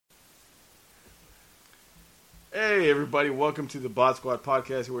Hey everybody, welcome to the Bot Squad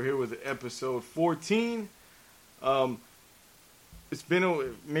podcast. We're here with episode 14. It's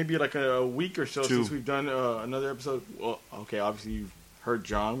been maybe like a week or so since we've done another episode. Well, okay, obviously you've heard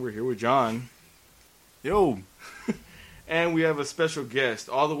John. We're here with John. Yo. And we have a special guest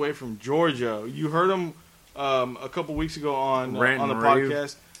all the way from Georgia. You heard him a couple weeks ago on the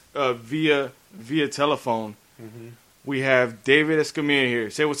podcast via telephone. Mm-hmm. We have David Escamilla here.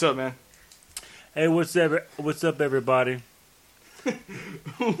 Say what's up, man. Hey, what's up, everybody?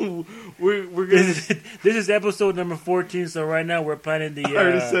 we're gonna. This is episode number 14. So right now we're planning the. I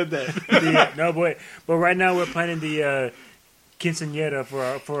already said that. But right now we're planning the quinceañera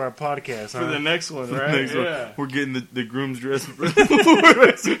for our podcast. For the next one, right? Yeah. We're getting the groom's dress. We're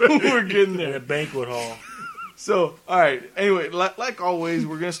getting there. In a banquet hall. So, all right. Anyway, like always,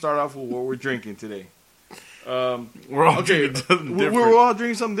 we're gonna start off with what we're drinking today. We're all drinking something different. We're all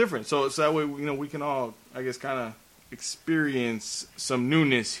drinking something different, so that way we can all, I guess, kind of experience some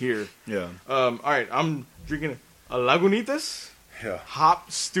newness here. Yeah. All right, I'm drinking a Lagunitas Hop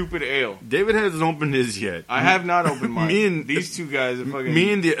Stupid Ale. David hasn't opened his yet. I have not opened mine. These two guys are fucking.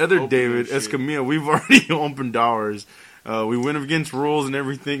 Me and the other David Escamilla, we've already opened ours. We went against rules and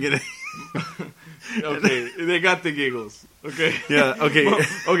everything. Okay, they got the giggles. Okay. Yeah. Okay.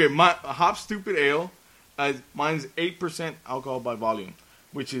 Okay. My Hop Stupid Ale. Mine's 8% alcohol by volume,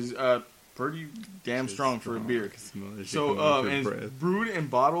 which is pretty damn strong for a beer. So, and it's brewed and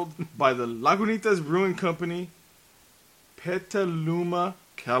bottled by the Lagunitas Brewing Company, Petaluma,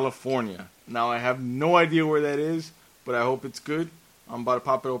 California. Now, I have no idea where that is, but I hope it's good. I'm about to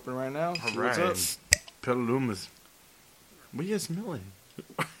pop it open right now. All right. What's up? Petalumas. What are you smelling?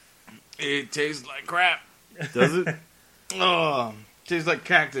 It tastes like crap. Does it? Oh, tastes like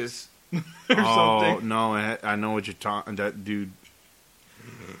cactus. Something. No, I know what you're talking. That dude.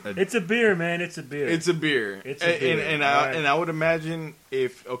 It's a beer, man. It's a beer. It's a beer. And I would imagine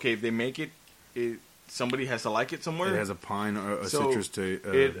if they make it, somebody has to like it somewhere. It has a pine or a citrus taste.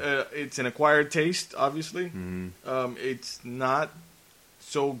 It's an acquired taste, obviously. Mm-hmm. It's not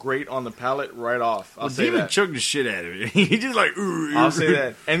so great on the palate right off. I'll say David that. chugged the shit out of it. He just like. I'll say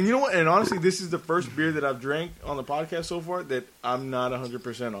that. And you know what? And honestly, this is the first beer that I've drank on the podcast so far that I'm not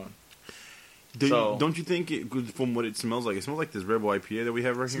 100% on. Don't you think from what it smells like? It smells like this Rebel IPA that we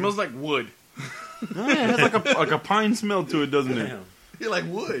have right here. It smells like wood. No, yeah, it has like a pine smell to it, doesn't it? You're like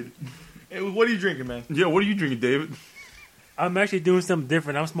wood. Hey, what are you drinking, man? Yeah, what are you drinking, David? I'm actually doing something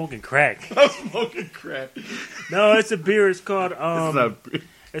different. I'm smoking crack. I'm smoking crack. No, it's a beer. It's called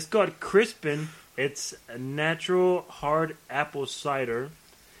It's called Crispin. It's a natural hard apple cider,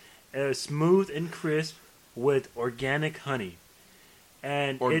 smooth and crisp with organic honey.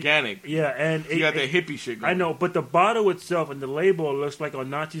 And organic. You got that hippie shit going. I know, but the bottle itself and the label looks like on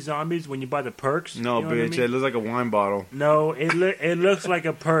Nazi Zombies when you buy the perks. No, you know bitch, I mean? it looks like a wine bottle. No, it looks like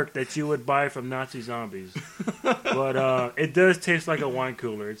a perk that you would buy from Nazi Zombies. But it does taste like a wine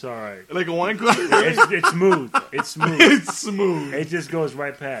cooler. It's all right. Like a wine cooler? It's smooth. It's smooth. It's smooth. It just goes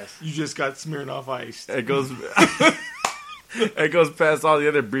right past. You just got Smirnoff Ice. It goes... It goes past all the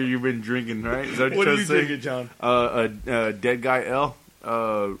other beer you've been drinking, right? Is that what are you drinking, John? Dead Guy L.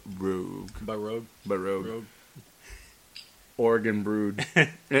 Rogue. By Rogue. Oregon brewed.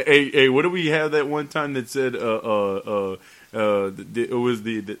 hey, what do we have that one time that said it was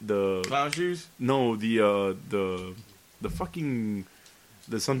the clown shoes? No, the fucking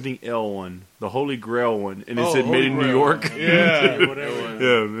the something L one, the Holy Grail one, and it said made in New York. Yeah, whatever.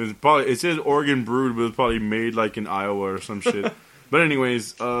 Yeah, it says Oregon brewed, but it's probably made like in Iowa or some shit. But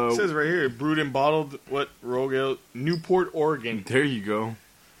anyways, it says right here, brewed and bottled, Rogue Ale, Newport, Oregon. There you go.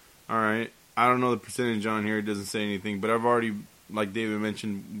 All right. I don't know the percentage on here. It doesn't say anything, but I've already, like David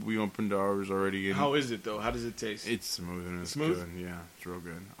mentioned, we opened ours already. And how is it, though? How does it taste? It's smooth and it's smooth? good. Yeah, it's real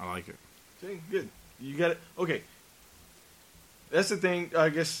good. I like it. Okay, good. You got it. Okay. That's the thing, I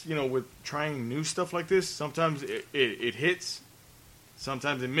guess, with trying new stuff like this, sometimes it hits,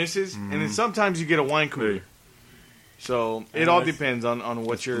 sometimes it misses, and then sometimes you get a wine cooler. Hey. So it all depends on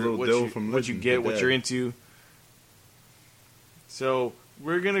what you get, what you're into. So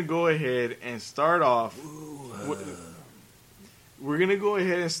we're gonna go ahead and start off. We're gonna go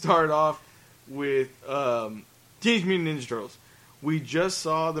ahead and start off with Teenage Mutant Ninja Turtles. We just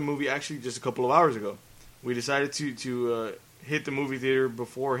saw the movie actually just a couple of hours ago. We decided to hit the movie theater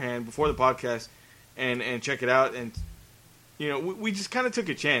before the podcast, and check it out. And we just kind of took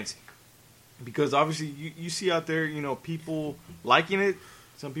a chance. Because obviously you see out there, people liking it,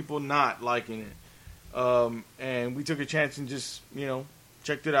 some people not liking it. And we took a chance and just,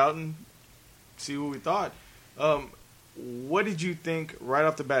 checked it out and see what we thought. What did you think right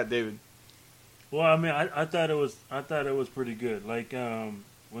off the bat, David? Well, I mean, I thought it was pretty good. Like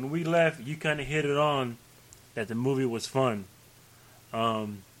when we left, you kind of hit it on that the movie was fun.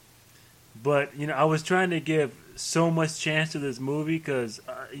 But I was trying to give so much chance to this movie because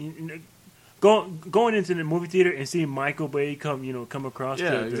going into the movie theater and seeing Michael Bay come across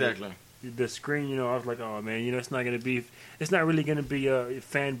exactly. the screen, I was like, oh man, it's not really gonna be a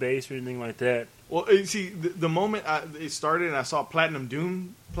fan base or anything like that. Well, see, the moment it started and I saw Platinum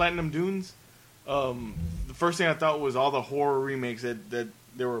Dunes, the first thing I thought was all the horror remakes that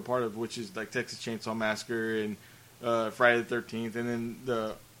they were a part of, which is like Texas Chainsaw Massacre and Friday the 13th, and then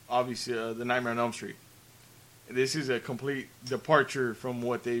the Nightmare on Elm Street. This is a complete departure from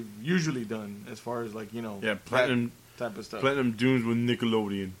what they've usually done as far as Platinum type of stuff. Platinum Dunes with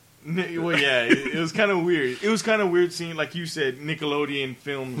Nickelodeon. Well, yeah, it was kind of weird. It was kind of weird seeing, like you said, Nickelodeon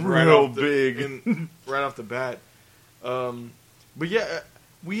films Real big right off the bat. But yeah,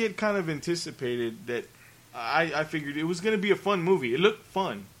 we had kind of anticipated that. I figured it was going to be a fun movie. It looked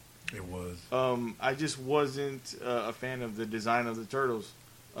fun. It was. I just wasn't a fan of the design of the turtles.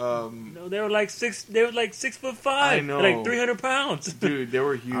 No, they were like 6'5". I know. Like 300 pounds. Dude, they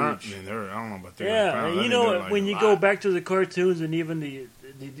were huge. I don't know about 300 Yeah, pounds. when you go back to the cartoons and even the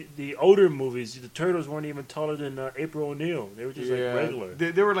older movies, the turtles weren't even taller than April O'Neil. They were just like regular.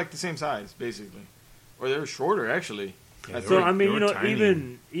 They were like the same size, basically, or they were shorter actually. Yeah, So they were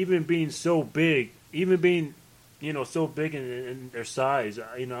tiny. even being so big, so big in their size,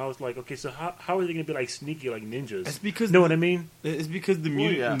 I was like, okay, so how are they going to be like sneaky like ninjas? It's because know what I mean? It's because the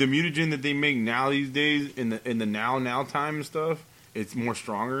mutagen that they make now these days in the now time and stuff, it's more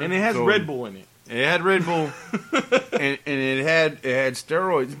stronger, And it has Red Bull in it. It had Red Bull, and it had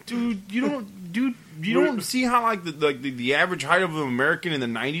steroids, dude. You don't see how like the average height of an American in the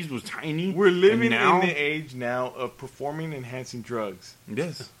 90s was tiny. We're living now, in the age now of performing enhancing drugs.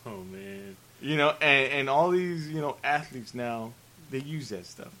 Yes. Oh man. And all these athletes now, they use that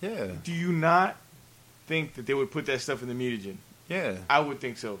stuff. Yeah. Do you not think that they would put that stuff in the mutagen? Yeah. I would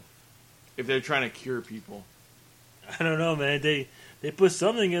think so. If they're trying to cure people. I don't know, man. They put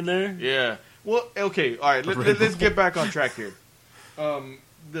something in there. Yeah. Well, okay, all right. Let's get back on track here.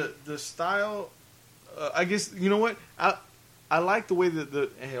 The style, I guess you know what I like the way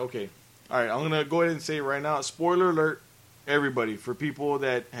that hey, okay, all right. I'm gonna go ahead and say it right now. Spoiler alert, everybody, for people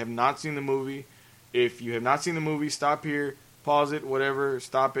that have not seen the movie. If you have not seen the movie, stop here, pause it, whatever,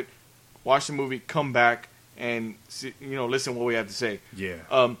 stop it, watch the movie, come back, and see, listen what we have to say.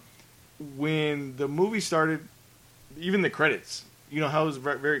 Yeah. When the movie started, even the credits. How it was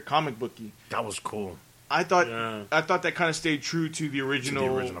very comic booky. That was cool. I thought that kind of stayed true to the original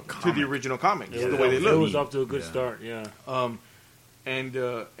comic. Yeah, the way they looked. It was off to a good start. Yeah. And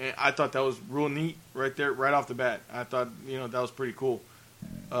I thought that was real neat right there, right off the bat. I thought that was pretty cool.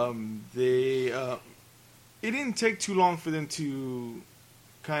 It didn't take too long for them to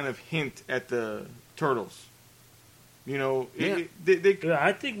kind of hint at the turtles.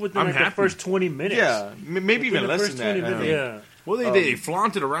 I think within the first 20 minutes. Yeah, maybe even less than that. Minutes, yeah. Well, they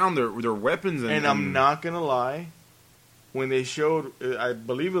flaunted around their weapons. And I'm not going to lie. When they showed, I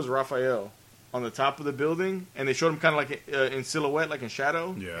believe it was Raphael, on the top of the building, and they showed him kind of like in silhouette, like in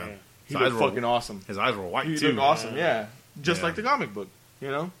shadow. Yeah. He looked fucking awesome. His eyes were white, he too. He looked awesome, yeah. Just like the comic book,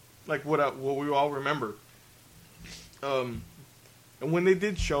 Like what we all remember. And when they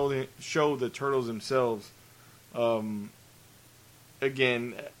did show the turtles themselves,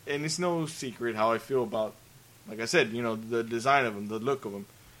 again, and it's no secret how I feel about, like I said, the design of them, the look of them.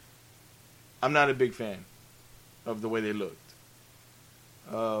 I'm not a big fan of the way they looked.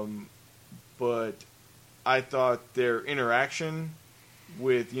 But I thought their interaction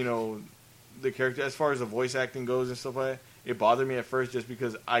with, the character, as far as the voice acting goes and stuff like that, it bothered me at first just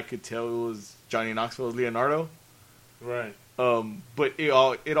because I could tell it was Johnny Knoxville as Leonardo. Right. But it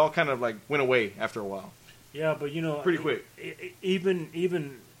all kind of like went away after a while. Yeah, but pretty quick.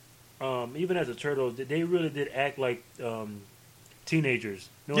 Even as a turtle, they really did act like teenagers.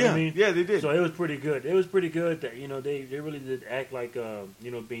 You know what I mean? Yeah, they did. So it was pretty good. It was pretty good that they really did act like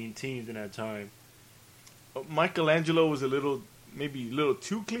being teens in that time. Michelangelo was maybe a little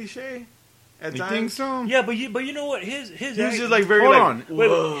too cliche at times. You think so? Yeah, but you know what? His was just like very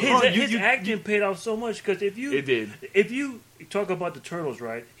his acting paid off so much because if you talk about the turtles,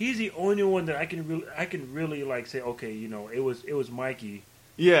 right? He's the only one that I can really like say, okay, it was Mikey.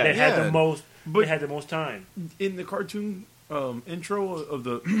 Yeah, that had the most. But had the most time in the cartoon intro of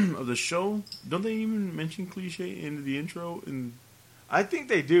the show. Don't they even mention cliche in the intro? I think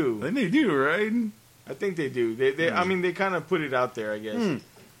they do. I think they do, right? I think they do. They I mean, they kind of put it out there, I guess.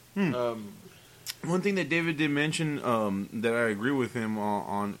 One thing that David did mention that I agree with him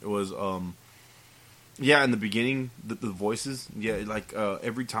on was Yeah, in the beginning, the voices. Yeah, like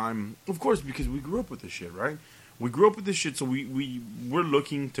every time. Of course, because we grew up with this shit, right? We grew up with this shit, so we're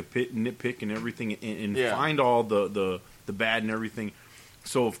looking to nitpick and everything, and find all the bad and everything.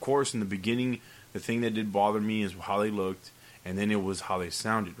 So of course, in the beginning, the thing that did bother me is how they looked, and then it was how they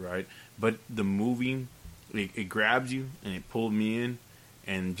sounded, right? But the movie, it grabs you and it pulled me in,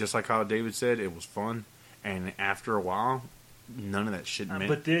 and just like how David said, it was fun. And after a while, none of that shit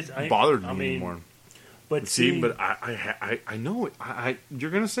bothered me anymore. But but I know it.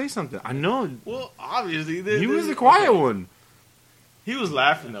 You're gonna say something. I know. Well, obviously, he was the quiet one. He was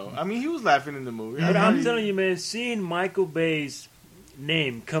laughing though. I mean, he was laughing in the movie. But I'm telling you, man, seeing Michael Bay's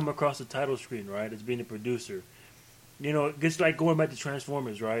name come across the title screen, right, as being a producer, you know, it's like going back to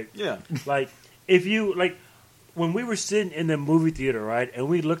Transformers, right? Yeah. Like if you when we were sitting in the movie theater, right, and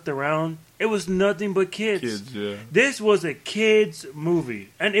we looked around, it was nothing but kids. Kids, yeah. This was a kids' movie,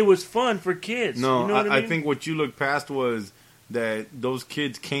 and it was fun for kids. No, you know what I mean? I think what you looked past was that those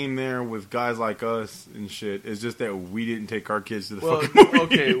kids came there with guys like us and shit. It's just that we didn't take our kids to the fucking movie.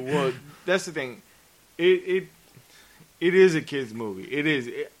 Okay, well, that's the thing. It is a kids' movie. It is.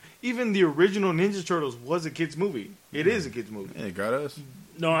 Even the original Ninja Turtles was a kids' movie. It is a kids' movie. Yeah, it got us.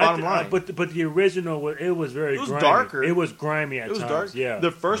 No, but the original, it was very. It was grimy. Darker. It was grimy at times. It was dark. Yeah, the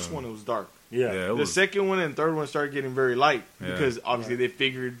first one it was dark. Yeah, the second one and third one started getting very light because obviously they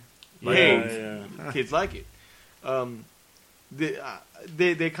figured, hey, kids like it.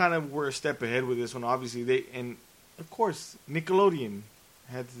 They kind of were a step ahead with this one. Obviously, and of course Nickelodeon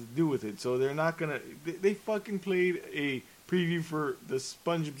had to do with it, so they're not gonna. They fucking played a preview for the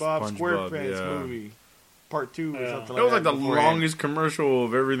SpongeBob SquarePants movie. Part 2 or something like that. It was like the longest commercial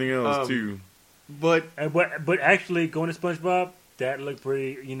of everything else too. But actually going to SpongeBob, that looked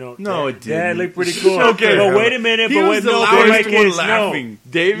pretty. You know, it didn't. That looked pretty cool. Okay, but wait a minute. He was the loudest one laughing.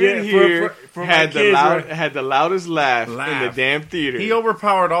 David had the loudest laugh in the damn theater. He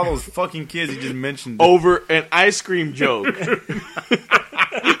overpowered all those fucking kids he just mentioned over an ice cream joke.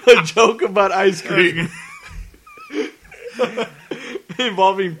 A joke about ice cream.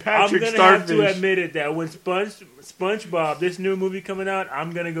 Involving Patrick Starfish. I'm gonna have to admit it that when SpongeBob, this new movie coming out,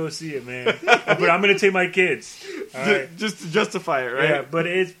 I'm gonna go see it, man. But I'm gonna take my kids, just to justify it, right? Yeah, but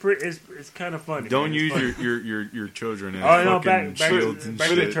it's kind of funny. Don't use your children as fucking shields and shit.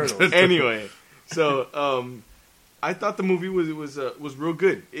 To the Turtles. Anyway, so I thought the movie was real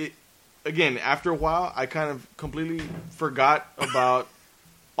good. It again, after a while, I kind of completely forgot about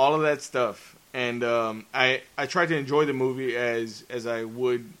all of that stuff. And I tried to enjoy the movie as I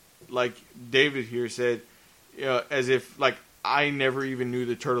would, like David here said, as if like I never even knew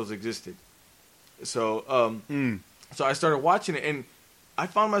the Turtles existed. So so I started watching it, and I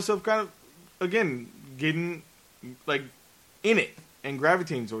found myself kind of again getting like in it and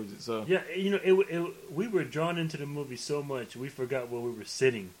gravitating towards it. So yeah, you know, we were drawn into the movie so much we forgot where we were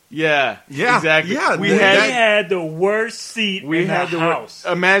sitting. Yeah, exactly. Yeah, we had the worst seat in the house.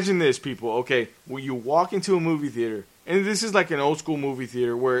 Imagine this, people. Okay, when you walk into a movie theater, and this is like an old school movie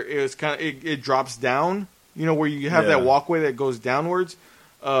theater where it's kind of it drops down. You know, where you have that walkway that goes downwards,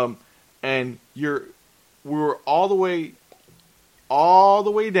 and we were all the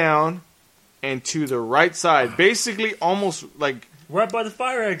way down, and to the right side, basically almost like. Right by the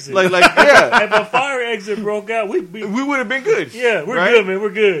fire exit. Like yeah. If a fire exit broke out, we would have been good. Yeah, we're good, man. We're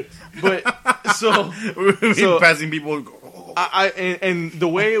good. But so passing people. And the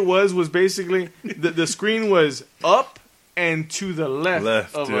way it was basically the screen was up and to the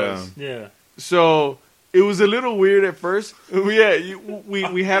left of us. Yeah. So it was a little weird at first. We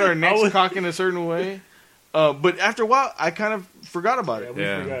had our necks cocked in a certain way. But after a while, I kind of forgot about it. We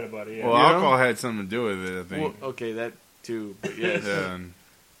forgot about it. Yeah. Well, alcohol had something to do with it, I think. Well, okay, that too. But yes.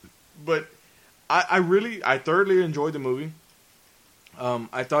 But I thoroughly enjoyed the movie.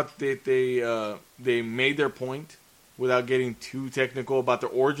 I thought that they made their point without getting too technical about the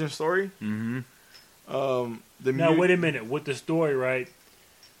origin story. Mm-hmm. Now wait a minute with the story, right?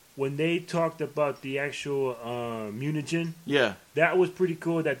 When they talked about the actual mutagen, that was pretty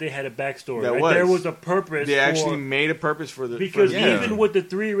cool. That they had a backstory. There was a purpose. They actually made a purpose for the because even with the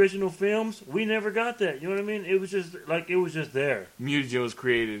 3 original films, we never got that. You know what I mean? It was just there. Mutagen was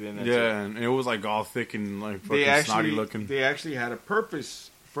created, and and it was like all thick and like fucking snotty looking. They actually had a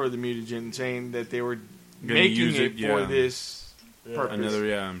purpose for the mutagen, saying that they were making it for this purpose.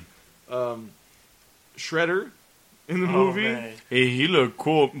 Another Shredder. In the movie, hey, he looked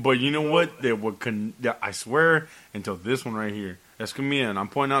cool, but you know what? I swear, until this one right here, Escamilla, and I'm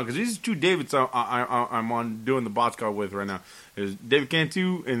pointing out because these are 2 Davids I'm on doing the bots card with right now. There's David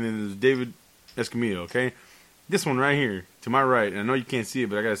Cantu, and then there's David Escamilla. Okay, This one right here, to my right. And I know you can't see it,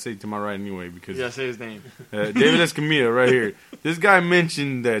 but I gotta say it to my right anyway because say his name. David Escamilla, right here. This guy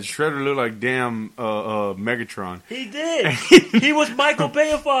mentioned that Shredder looked like damn Megatron. He did. He was Michael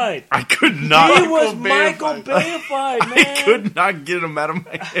Bayified. I could not. He was Michael Bayified, man. I could not get him out of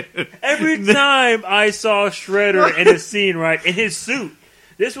my head. Every time I saw Shredder in a scene, right, in his suit.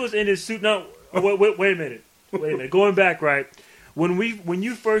 This was in his suit. No, wait a minute. Going back, right. When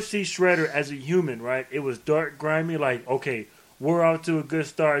you first see Shredder as a human, right, it was dark, grimy, like, okay, we're out to a good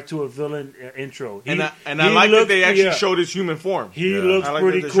start to a villain intro. I like that they actually showed his human form. He looks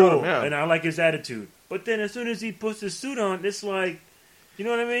pretty cool, and I like his attitude. But then as soon as he puts his suit on, it's like, you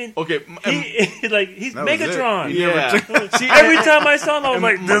know what I mean? Okay. He's Megatron. Yeah. See, every time I saw him, I was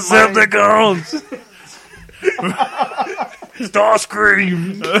like, Decepticons.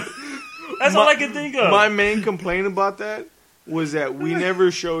 Starscream. That's all I can think of. My main complaint about that was that we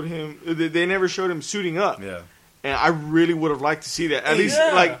never showed him. They never showed him suiting up. Yeah. And I really would have liked to see that. At least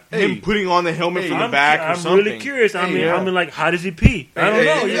him putting on the helmet from the back or something. I'm really curious. I mean, like, how does he pee? I don't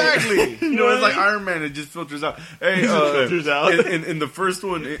know. Exactly. You know, it's like Iron Man. It just filters out. Hey, filters out. In the first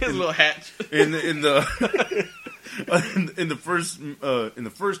one, his little hatch. In the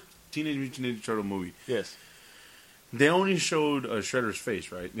first Teenage Mutant Ninja Turtle movie. Yes. They only showed Shredder's face,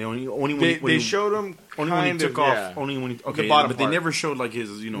 right? They showed him only when he took off. Only when he the bottom but part. they never showed like his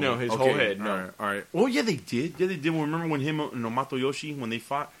his whole head. No. All right. Well, yeah, they did. Yeah, they did. Remember when him and Mato Yoshi when they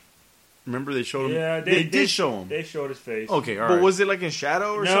fought? Remember they showed him. Yeah, they did show him. They showed his face. Okay, all right. But was it like in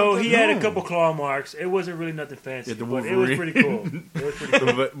shadow or something? No, he had a couple claw marks. It wasn't really nothing fancy, but it was pretty cool.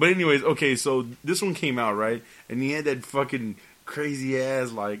 But anyways, okay, so this one came out right, and he had that fucking crazy ass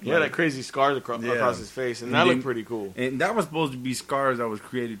that crazy scars across his face, and that looked pretty cool. And that was supposed to be scars that was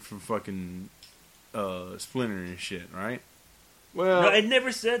created from fucking Splinter and shit, right? Well, no, it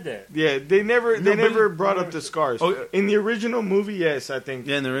never said that. Yeah, they never brought up the scars. Oh, in the original movie, yes, I think.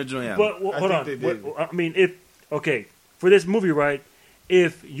 Yeah, in the original, yeah. But hold on, I mean, for this movie, right?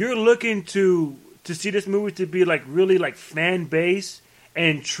 If you're looking to see this movie to be like really like fan base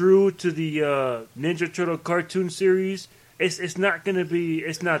and true to the Ninja Turtle cartoon series. It's not going to be.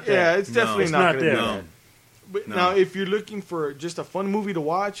 It's not that. Yeah, it's definitely not there. No. But now, if you're looking for just a fun movie to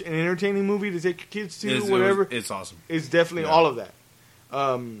watch, an entertaining movie to take your kids to, whatever, it's awesome. It's definitely all of that.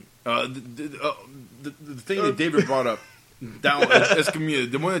 The thing that David brought up,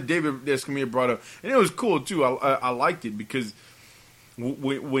 Escamilla, the one that David Escamilla brought up, and it was cool too. I liked it because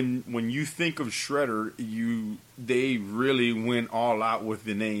when you think of Shredder, they really went all out with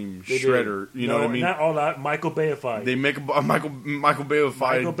the name Shredder. You know what I mean? Not all out. Michael Bayified. They make a Michael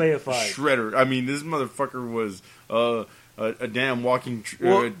Bayified Shredder. I mean, this motherfucker was a damn walking.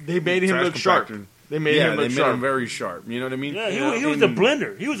 They made him look sharp. They made him very sharp. You know what I mean? Yeah, he was a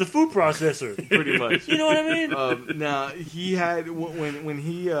blender. He was a food processor, pretty much. You know what I mean? Now he had when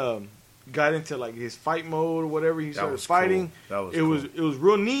he got into like his fight mode or whatever, he started fighting. Cool. It was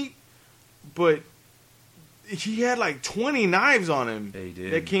real neat, but he had like 20 knives on him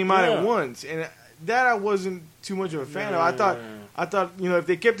that came out at once, and that I wasn't too much of a fan of. I thought if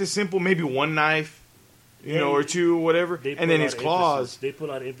they kept it simple, maybe one knife. Or two, or whatever, and then his claws. They put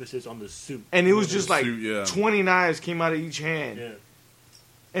a lot of emphasis on the suit, and it was just like 20 knives came out of each hand,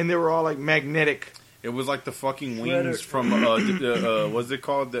 and they were all like magnetic. It was like the fucking wings from what's it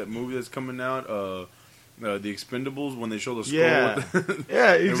called? That movie that's coming out, The Expendables, when they show the skull.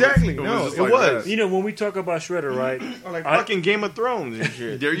 Yeah, exactly. It was. You know, when we talk about Shredder, right? Or like fucking Game of Thrones and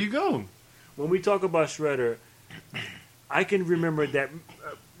shit. There you go. When we talk about Shredder, I can remember that.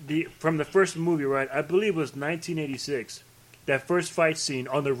 From the first movie, right? I believe it was 1986. That first fight scene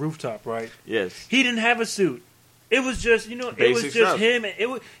on the rooftop, right? Yes. He didn't have a suit. It was just, it was just stuff. Him.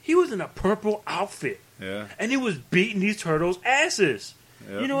 And he was in a purple outfit. Yeah. And he was beating these turtles' asses.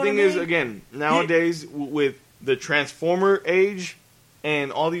 Yep. You know what I mean? The thing is, again, nowadays with the Transformer age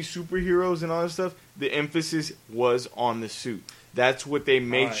and all these superheroes and all this stuff, the emphasis was on the suit. That's what they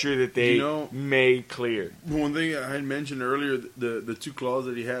made sure that they made clear. One thing I had mentioned earlier, the two claws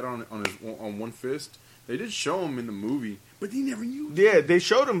that he had on one fist, they did show him in the movie, but they never used them. Yeah, they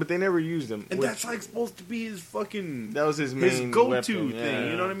showed them, but they never used them. And that's like supposed to be his fucking... That was his main go-to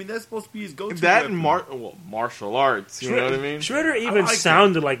thing, you know what I mean? That's supposed to be his go-to weapon. Martial arts, you know what I mean? Shredder even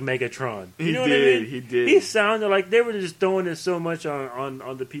sounded like Megatron. You know what I mean? He did. He sounded like they were just throwing it so much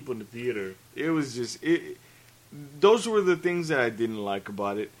on the people in the theater. It was just... Those were the things that I didn't like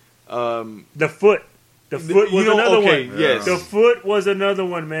about it. The foot. The foot was another one. Yes. The foot was another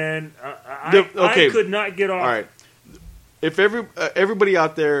one, man. I could not get off. All right. If everybody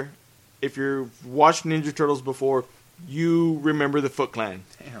out there, if you've watched Ninja Turtles before, you remember the Foot Clan.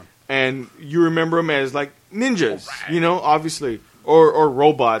 Damn. and you remember them as like ninjas, obviously, or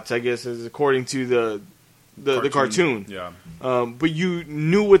robots, I guess, as according to the cartoon. Yeah. But you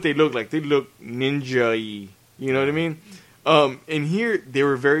knew what they looked like. They looked ninja-y. You know what I mean? And here they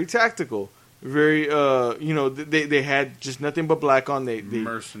were very tactical. Very, they had just nothing but black on. They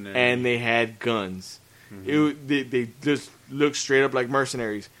mercenaries, and they had guns. Mm-hmm. They just looked straight up like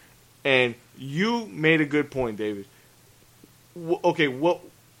mercenaries. And you made a good point, David. Okay,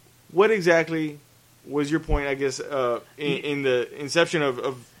 what exactly was your point? I guess in the inception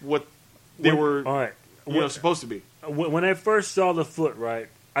of what they were, all right, supposed to be. When I first saw the Foot, right,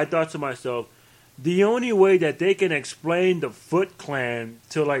 I thought to myself, the only way that they can explain the Foot Clan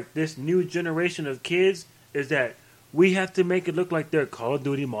to like this new generation of kids is that we have to make it look like they're Call of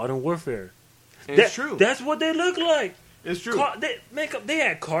Duty Modern Warfare. It's true. That's what they look like. It's true. They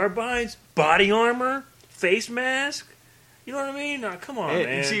had carbines, body armor, face mask. You know what I mean? Now, come on,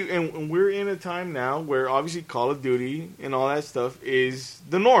 man. See, and we're in a time now where obviously Call of Duty and all that stuff is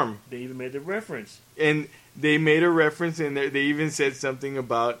the norm. They even made the reference. And they made a reference, and they even said something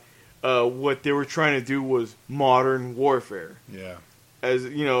about what they were trying to do was modern warfare. Yeah. As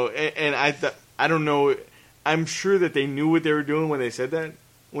you know, and I don't know. I'm sure that they knew what they were doing when they said that,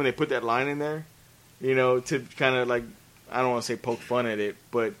 when they put that line in there, to kind of like, I don't want to say poke fun at it,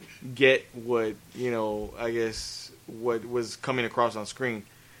 but get what, I guess what was coming across on screen.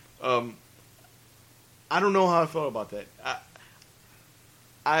 I don't know how I felt about that.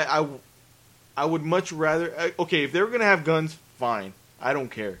 I would much rather, okay, if they were going to have guns, fine. I don't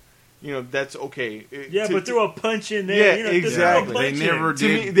care. That's okay. Yeah, but throw a punch in there. Yeah, exactly. They never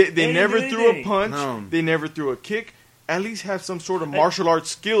did. To me, they never threw a punch. No. They never threw a kick. At least have some sort of martial arts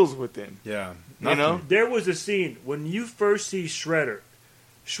skills with them. Yeah. There was a scene when you first see Shredder.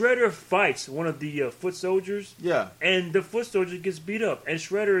 Shredder fights one of the foot soldiers. Yeah. And the foot soldier gets beat up. And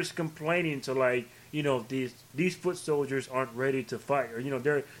Shredder is complaining to, like, these foot soldiers aren't ready to fight. Or,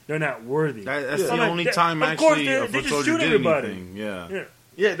 they're not worthy. That's the only time, actually, a foot soldier did anything. Yeah.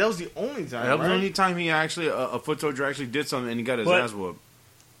 Yeah, that was the only time. That was the only time he actually, a foot soldier actually did something and he got his ass whooped.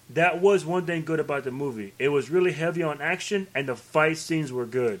 That was one thing good about the movie. It was really heavy on action, and the fight scenes were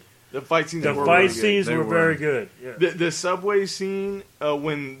good. The fight scenes were very good. Yeah. The subway scene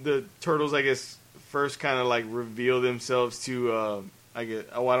when the turtles, I guess, first kind of like reveal themselves to, I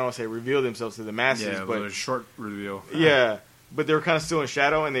don't want to say reveal themselves to the masses, but a short reveal. Yeah, but they were kind of still in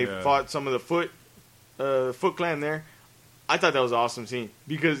shadow, and they fought some of the Foot Clan there. I thought that was an awesome scene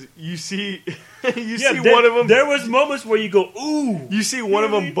because you see one of them. There was moments where you go, ooh. You see one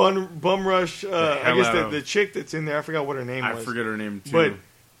of them bum rush. I guess the chick that's in there. I forgot what her name was. I forget her name too. But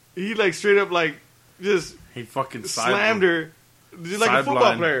he like straight up like just he fucking slammed her just like a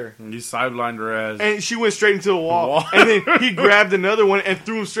football player. He sidelined her ass, and she went straight into the wall. And then he grabbed another one and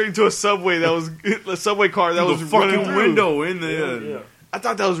threw him straight into a subway that was a subway car that was fucking running window in the. Yeah. I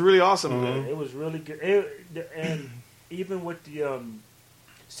thought that was really awesome. Man. It was really good, and even with the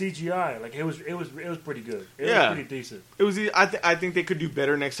CGI, like it was pretty good. It was pretty decent. It was. I think they could do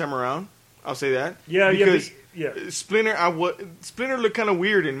better next time around. I'll say that. Yeah, because Splinter, Splinter looked kind of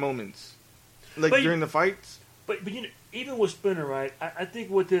weird in moments, during the fights. But even with Splinter, right? I think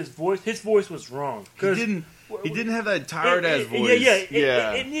with his voice was wrong. He didn't have that tired ass voice.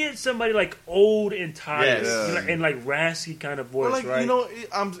 It needed somebody like old and tired, and like raspy kind of voice, right?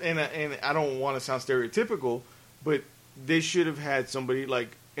 And I don't want to sound stereotypical, but they should have had somebody like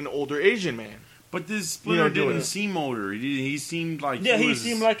an older Asian man. But this Splinter didn't seem older. He seemed like he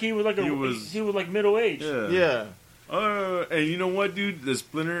seemed like he was like he was like middle aged. Yeah. And you know what, dude? The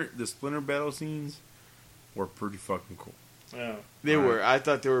Splinter battle scenes were pretty fucking cool. Yeah, they were. I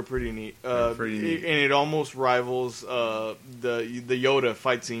thought they were pretty neat. And it almost rivals the Yoda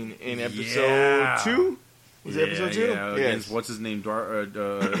fight scene in episode 2. Was it episode 2? Yeah. Yes. What's his name? Darth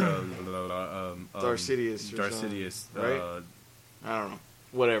Sidious. Right? I don't know.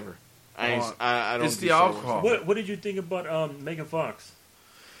 Whatever. I don't. It's the alcohol. What did you think about Megan Fox?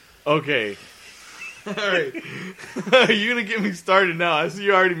 Okay. All right. You're gonna get me started now. I see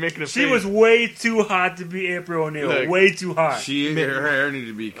you're already making a face. She was way too hot to be April O'Neil. Look, way too hot. Her hair needed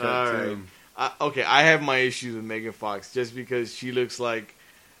to be cut too. Right. Okay, I have my issues with Megan Fox just because she looks like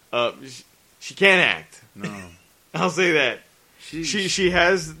she can't act. No. I'll say that. She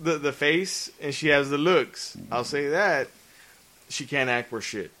has the face and she has the looks. I'll say that. She can't act for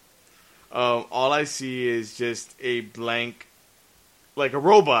shit. All I see is just a blank, like a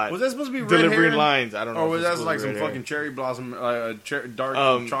robot. Was that supposed to be delivering lines? I don't know. Or was that like some fucking cherry blossom, dark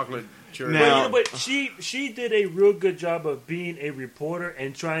chocolate cherry? Now, but she did a real good job of being a reporter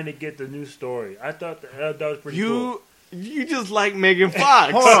and trying to get the news story. I thought that was pretty cool. You just like Megan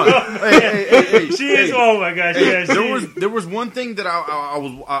Fox. Hold on. Hey, she is. Oh my gosh. Yeah, there was one thing that I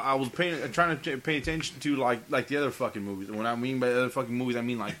was trying to pay attention to, like the other fucking movies. And when I mean by the other fucking movies, I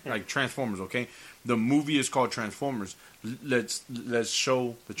mean like Transformers. Okay, the movie is called Transformers. Let's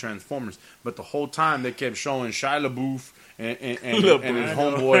show the Transformers. But the whole time they kept showing Shia LaBeouf and his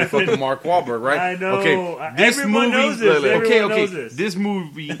homeboy fucking Mark Wahlberg, right? I know. Okay, everyone knows this. Everyone knows this. This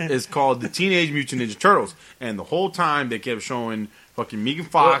movie is called The Teenage Mutant Ninja Turtles, and the whole time they kept showing fucking Megan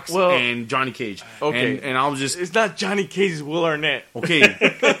Fox and Johnny Cage. Okay, and I was just, it's not Johnny Cage, it's Will Arnett. Okay, he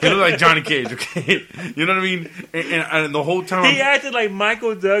looked like Johnny Cage. Okay, you know what I mean? And the whole time he acted like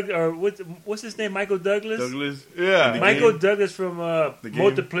Michael Douglas, or what's his name? Michael Douglas. Yeah, Michael Douglas from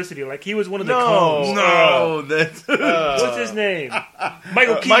Multiplicity. Like he was one of the clones. No, that's what's his name?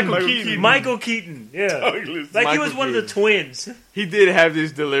 Michael Keaton. Michael Keaton. Yeah, Douglas. Like Michael he was one of the twins. He did have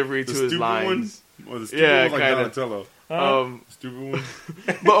this delivery to his lines. Or the stupid one, like Donatello. Stupid one.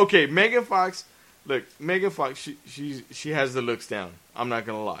 But okay, Megan Fox. Look, Megan Fox. She has the looks down. I'm not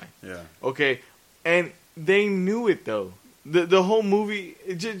gonna lie. Yeah. Okay, and they knew it though. The whole movie,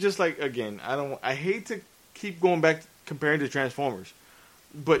 just like again, I hate to keep going back comparing to Transformers,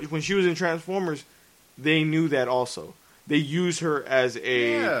 but when she was in Transformers, they knew that also. They used her as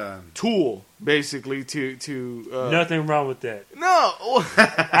a tool, basically, to nothing wrong with that. No,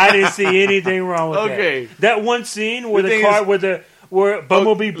 I didn't see anything wrong with that. Okay, that one scene where where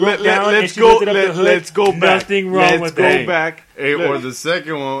Bumblebee broke down and she lifted up the hood. Let's go back. Nothing wrong with that. Let's go back. Or the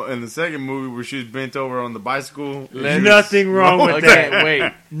second one, in the second movie where she was bent over on the bicycle. Nothing wrong with that.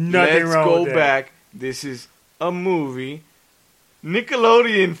 Wait, nothing wrong with that. Let's go back. This is a movie.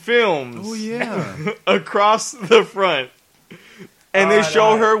 Nickelodeon Films. Oh yeah, across the front, and they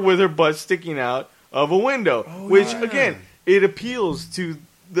show her with her butt sticking out of a window, which again, it appeals to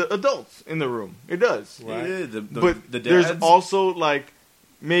the adults in the room. It does, right? Yeah, but there's also like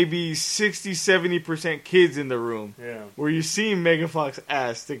maybe 60-70% kids in the room. Yeah, where you see Megan Fox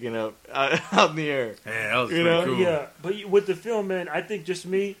ass sticking up out in the air. Yeah, that was pretty cool. Yeah, but with the film, man, I think just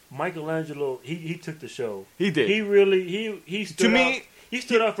me, Michelangelo, he took the show. He did. He really he stood to me. He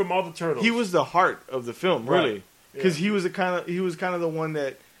stood out from all the turtles. He was the heart of the film, really, because he was kind of the one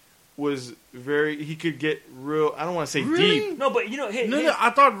that was very. He could get real. I don't want to say deep. No, but no,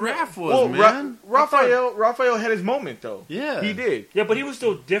 I thought Raph was man. Raphael had his moment though. Yeah, he did. Yeah, but he was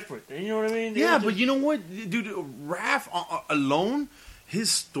still different. You know what I mean? But you know what, dude? Raph alone, his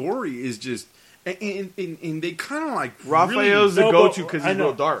story is just. And they kind of like Raphael's the go-to because he's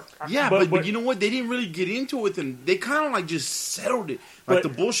real dark. Yeah, but you know what? They didn't really get into it, and they kind of like just settled it. Like the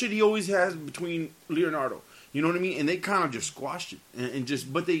bullshit he always has between Leonardo. You know what I mean? And they kind of just squashed it, and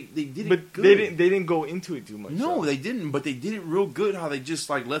just. But they did it. But good. They didn't go into it too much. No, they didn't. But they did it real good. How they just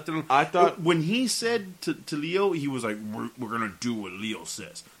like left it. I thought when he said to Leo, he was like, "We're gonna do what Leo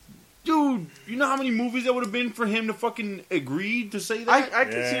says." Dude, you know how many movies that would have been for him to fucking agree to say that? I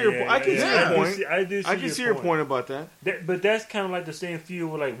can see your point. I can see your point. I can see your point about that. But that's kind of like the same feel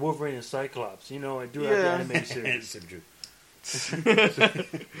with like Wolverine and Cyclops. You know, I do have the animated series.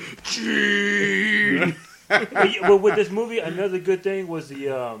 But with this movie, another good thing was the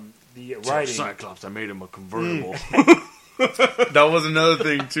writing. Cyclops, I made him a convertible. That was another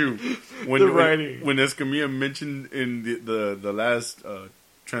thing too. The writing. When Escamilla mentioned in the last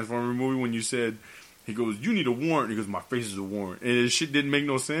Transformer movie, when you said, he goes, "You need a warrant." He goes, "My face is a warrant," and his shit didn't make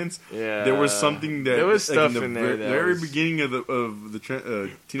no sense. Yeah, there was something that there was stuff in there. The very beginning of the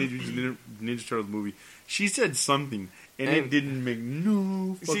Teenage Mutant Ninja Turtles movie, she said something. And it didn't make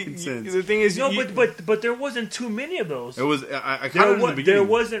no fucking sense. The thing is, but there wasn't too many of those. It was I kind of in the beginning. There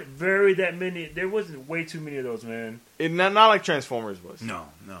wasn't that many. There wasn't way too many of those, man. Not like Transformers was. No.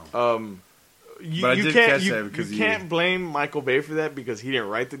 You can't blame Michael Bay for that because he didn't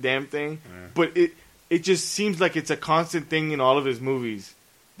write the damn thing. Yeah. But it just seems like it's a constant thing in all of his movies.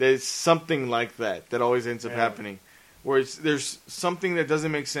 There's something like that always ends up happening, where there's something that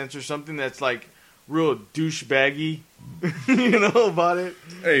doesn't make sense or something that's like real douchebaggy, you know, about it.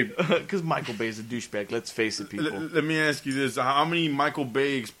 Hey, because Michael Bay is a douchebag. Let's face it, people. Let me ask you this: how many Michael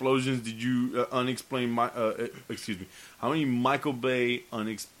Bay explosions did you unexplain? How many Michael Bay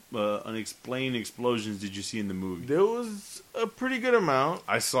unexplained explosions did you see in the movie? There was a pretty good amount.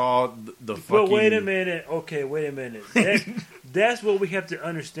 I saw the fucking... But wait a minute. Okay, wait a minute. That's what we have to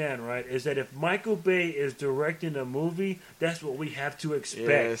understand, right? Is that if Michael Bay is directing a movie, that's what we have to expect.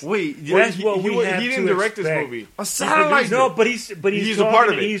 Yes. Wait, that's what we have to expect. He didn't direct this movie. A satellite. No, but he's a part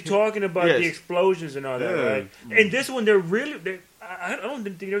of it. He's talking about the explosions and all that, right? And this one, I don't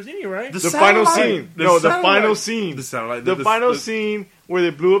think there was any, right? The final scene. The final scene. The satellite. The final scene where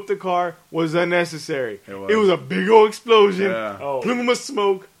they blew up the car was unnecessary. It was a big old explosion. Yeah. Plume of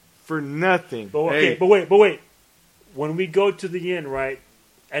smoke for nothing. But, okay, but wait. When we go to the end, right?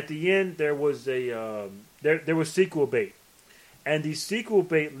 At the end, there was a there was sequel bait, and the sequel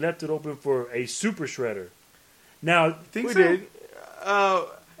bait left it open for a Super Shredder. Now, we did.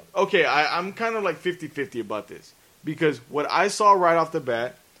 Okay, I'm kind of like 50-50 about this. Because what I saw right off the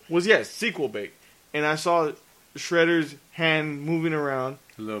bat was, sequel bait. And I saw Shredder's hand moving around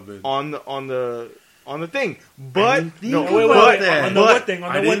a little bit on the thing. But on the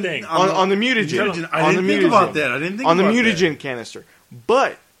mutagen. On the mutagen canister.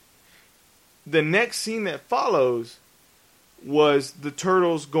 But the next scene that follows was the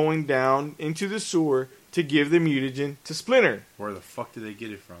turtles going down into the sewer to give the mutagen to Splinter. Where the fuck did they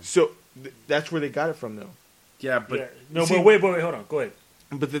get it from? So that's where they got it from, though. Yeah, but no, but wait, hold on, go ahead.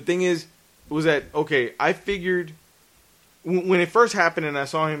 But the thing is, was that okay? I figured when it first happened and I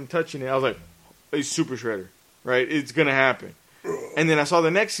saw him touching it, I was like, "It's Super Shredder, right? It's gonna happen." And then I saw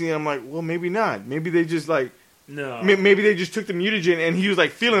the next scene, I'm like, "Well, maybe not. Maybe they just like." No. Maybe they just took the mutagen and he was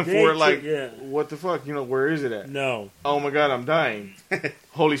like feeling for it, like, what the fuck? You know, where is it at? No. Oh my god, I'm dying.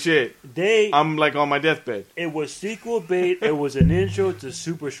 Holy shit. I'm like on my deathbed. It was sequel bait. It was an intro to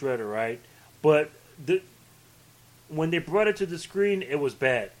Super Shredder, right? But when they brought it to the screen, it was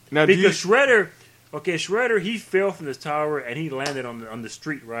bad. Now, because Shredder, he fell from this tower and he landed on the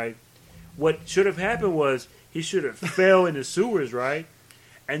street, right? What should have happened was he should have fell in the sewers, right?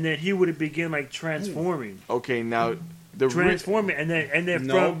 And then he would have begun like transforming. Okay, now transforming, and then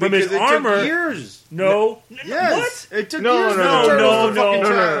from his armor. Took years. No. Yes. What? It took years.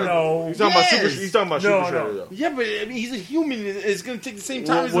 No. He's talking about Super Shredder, though. Yeah, but I mean, he's a human. It's going to take the same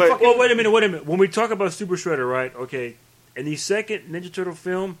time as the fucking. Well, wait a minute. When we talk about Super Shredder, right? Okay, in the second Ninja Turtle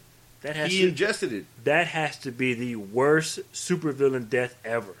film, he ingested it. That has to be the worst supervillain death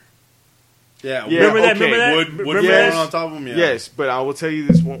ever. Yeah, remember that? Wood falling on top of him. Yeah. Yes, but I will tell you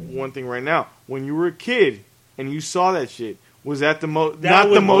this one thing right now. When you were a kid and you saw that shit, was that the most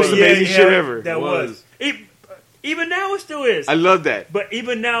amazing shit ever? That was. Even now it still is. I love that. But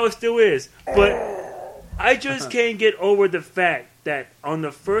even now it still is. But I just can't get over the fact that on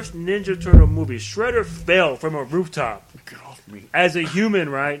the first Ninja Turtle movie, Shredder fell from a rooftop. Get off me. As a human,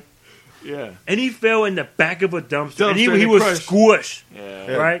 right? Yeah. And he fell in the back of a dumpster. And he was squished.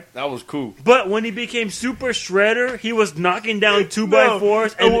 Yeah. Right? That was cool. But when he became Super Shredder, he was knocking down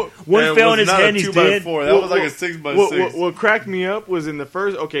 2x4s. And one fell in his head and he's dead. That was like a 6x6. What cracked me up was in the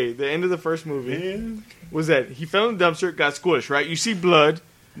end of the first movie was that he fell in the dumpster, got squished, right? You see blood,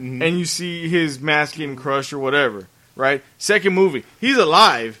 and you see his mask getting crushed or whatever, right? Second movie, he's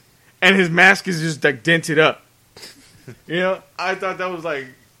alive, and his mask is just like dented up. You know, I thought that was like,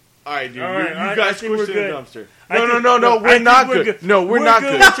 all right, dude, you got squished in the dumpster. No, we're not good. No, we're not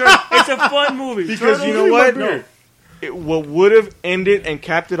good. It's a fun movie. Because you know what? No. What would have ended and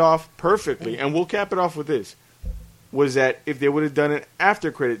capped it off perfectly, and we'll cap it off with this, was that if they would have done an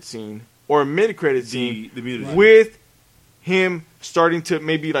after-credit scene or a mid-credit scene with him starting to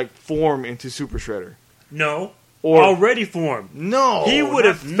maybe like form into Super Shredder. No. Or already formed. No. He would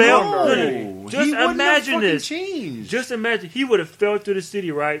have fell. No. Just imagine this. Changed. Just imagine. He would have fell through the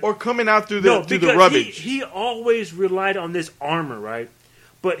city, right? Or coming out through the rubbish. He always relied on this armor, right?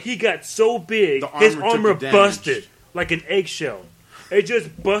 But he got so big, his armor busted like an eggshell. It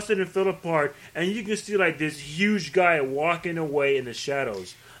just busted and fell apart. And you can see like this huge guy walking away in the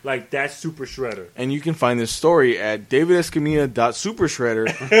shadows. Like, that's Super Shredder. And you can find this story at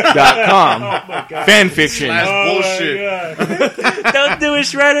davidescamilla.supershredder.com. Oh, my God. Fanfiction. That's bullshit. Don't do it,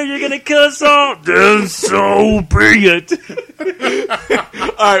 Shredder. You're going to kill us all. Then so be it.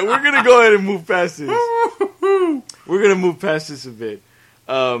 All right, we're going to go ahead and move past this. We're going to move past this a bit.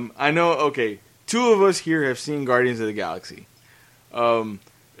 I know, okay, two of us here have seen Guardians of the Galaxy.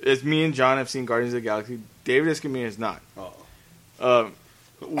 It's me and John have seen Guardians of the Galaxy. David Escamilla has not.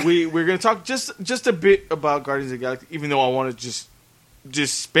 We're going to talk just a bit about Guardians of the Galaxy, even though I want to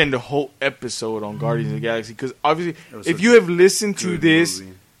just spend a whole episode on Guardians of the Galaxy. Because obviously, if you have listened to this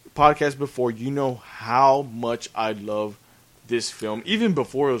podcast before, you know how much I love this film. Even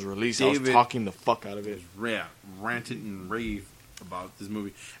before it was released, David, I was talking the fuck out of it. Ranted and raved about this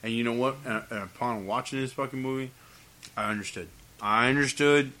movie. And you know what? Upon watching this fucking movie, I understood.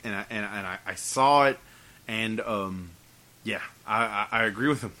 And I saw it, and yeah, I agree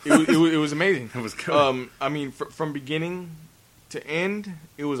with him. It was amazing. It was good. I mean, from beginning to end,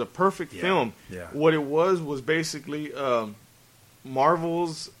 it was a perfect film. Yeah. What it was basically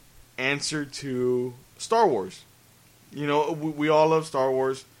Marvel's answer to Star Wars. You know, we all love Star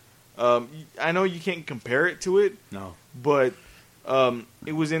Wars. I know you can't compare it to it. No. But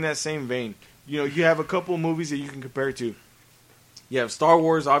it was in that same vein. You know, you have a couple of movies that you can compare it to. You have Star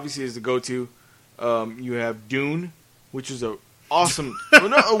Wars, obviously, is the go-to. You have Dune, which is a awesome...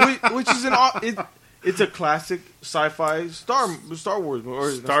 which is it's a classic sci-fi Star Wars.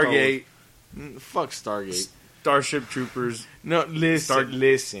 Or Stargate. Fuck Stargate. Starship Troopers. No,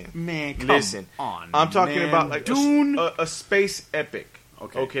 listen. Man, come on. I'm talking about like Dune. A space epic.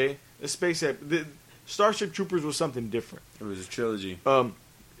 Okay? A space epic. Starship Troopers was something different. It was a trilogy. So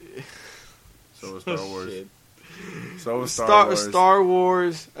was Star Wars. So was Star Wars. Star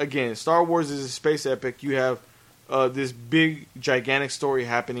Wars, again, Star Wars is a space epic. You have this big, gigantic story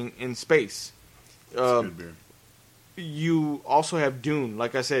happening in space. Good beer. You also have Dune.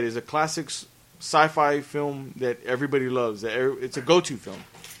 Like I said, is a classic sci-fi film that everybody loves. It's a go-to film.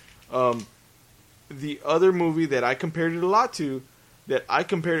 The other movie that I compared it a lot to, that I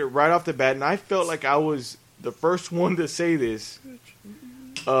compared it right off the bat, and I felt like I was the first one to say this,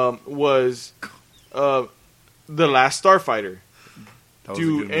 was The Last Starfighter.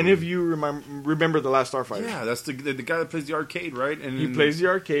 Do any of you remember The Last Starfighter? Yeah, that's the guy that plays the arcade, right? And he plays the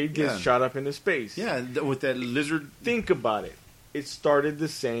arcade, gets shot up into space. Yeah, with that lizard. Think about it. It started the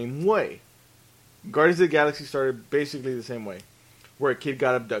same way. Guardians of the Galaxy started basically the same way, where a kid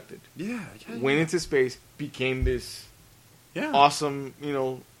got abducted. Went into space, became this awesome,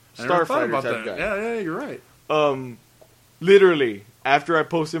 starfighter type guy. Yeah, you're right. Literally, after I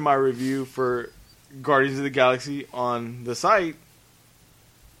posted my review for Guardians of the Galaxy on the site,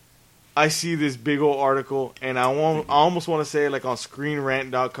 I see this big old article, and I almost want to say, like on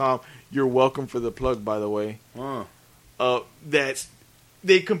ScreenRant.com, you're welcome for the plug, by the way, that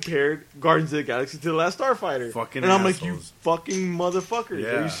they compared Guardians of the Galaxy to The Last Starfighter. Fucking and I'm assholes. like, you fucking motherfuckers.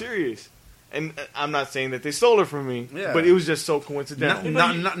 Yeah. Are you serious? And I'm not saying that they stole it from me, but it was just so coincidental.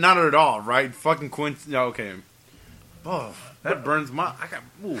 Not at all, right? Fucking coincidence. Okay. Oh, that burns my...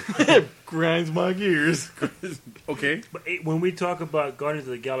 Grinds my gears. Okay. But when we talk about Guardians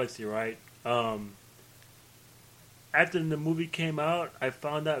of the Galaxy, right? After the movie came out, I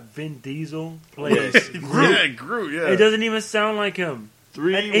found out Vin Diesel plays Groot. Groot, yeah. It doesn't even sound like him.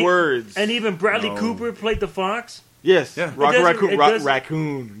 Three words. And even Bradley Cooper played the fox. Yes. Yeah.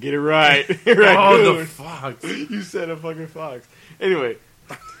 Raccoon. Get it right. Raccoon. Oh, the fox. You said a fucking fox. Anyway.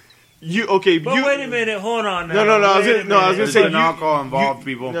 But wait a minute. Hold on now. No. I was going to say... There's alcohol involved,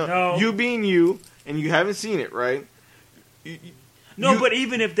 people. No. You being you, and you haven't seen it, right? But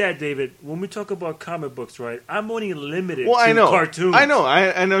even if that, David, when we talk about comic books, right, I'm only limited to cartoons. I know. I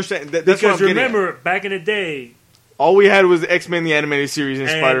understand. That's because what I'm remember, back in the day... all we had was the X-Men, the animated series, and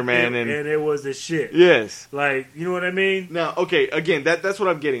Spider-Man. And it was the shit. Yes. Like, you know what I mean? Now, okay, again, that's what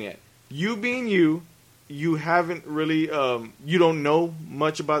I'm getting at. You being you haven't really... you don't know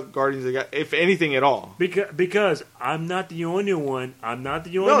much about Guardians of the Galaxy, if anything at all. Because I'm not the only one. No,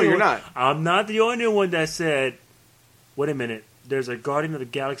 you're not. I'm not the only one that said, wait a minute, there's a Guardian of the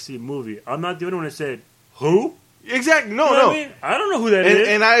Galaxy movie. I'm not the only one that said, who? Exactly. No. I mean? I don't know who that is.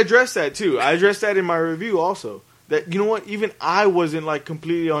 And I addressed that, too. I addressed that in my review also. That, you know what, even I wasn't like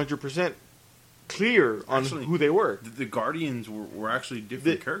completely 100% clear on who they were. The Guardians were actually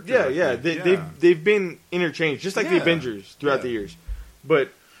different characters. They've been interchanged, just like the Avengers throughout the years.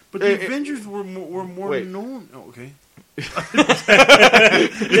 But the Avengers were more known. Oh, okay.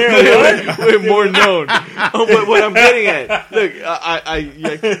 We're more known. But what I'm getting at, look,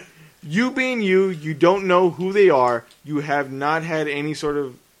 you being you don't know who they are. You have not had any sort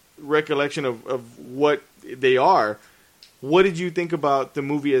of recollection of what they are. What did you think about the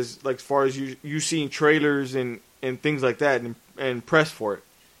movie as far as you seeing trailers and things like that and press for it?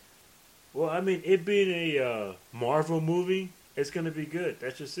 Well, I mean, it being a Marvel movie, it's going to be good.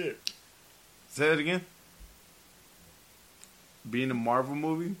 That's just it. Say that again. Being a Marvel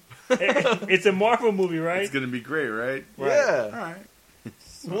movie? It's a Marvel movie, right? It's going to be great, right? Yeah. All right.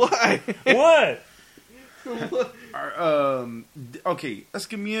 Why? What? Okay,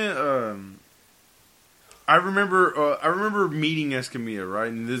 Escamilla. I remember meeting Escamilla,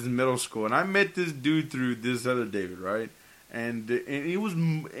 right? And this is middle school, and I met this dude through this other David, right? And it was,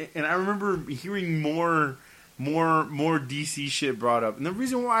 and I remember hearing more DC shit brought up. And the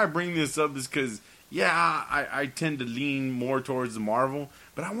reason why I bring this up is because, I tend to lean more towards the Marvel,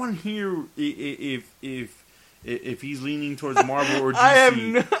 but I want to hear if he's leaning towards Marvel or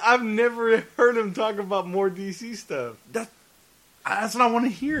DC. I've never heard him talk about more DC stuff. That's what I want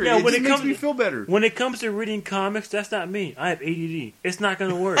to hear. Yeah, it just makes me feel better. When it comes to reading comics, that's not me. I have ADD. It's not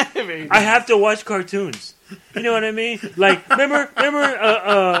going to work. I have to watch cartoons. You know what I mean? Like, remember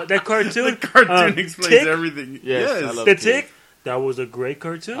that cartoon? The cartoon explains Tick? Everything. Yes. I love the Tick. That was a great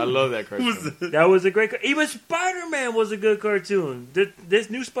cartoon. I love that cartoon. That was a great. Even Spider-Man was a good cartoon.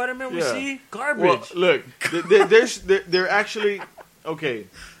 This new Spider-Man we see, garbage. Well, look, they're actually okay.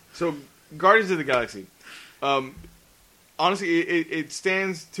 So, Guardians of the Galaxy. Honestly, it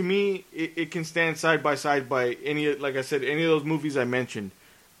stands to me. It can stand side by side by any, like I said, any of those movies I mentioned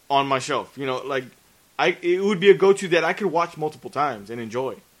on my shelf. You know, like it would be a go-to that I could watch multiple times and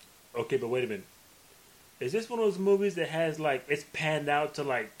enjoy. Okay, but wait a minute. Is this one of those movies that has like it's panned out to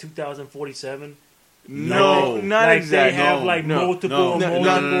like 2047? No, like not exactly. They have like multiple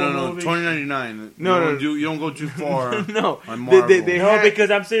movies. 2099. No, you don't go too far. No, on Marvel.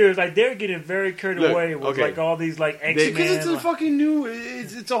 Because I'm serious. Like they're getting very carried away with like all these like X-Men. Because it's a fucking new.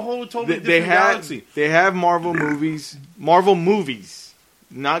 It's a whole totally different galaxy. They have Marvel movies,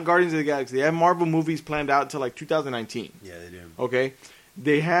 not Guardians of the Galaxy. They have Marvel movies planned out to like 2019. Yeah, they do. Okay.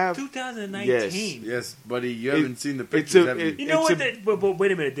 They have 2019. Yes, buddy. You haven't seen the pictures, have you? You know what? But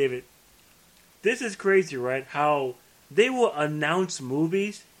wait a minute, David. This is crazy, right? How they will announce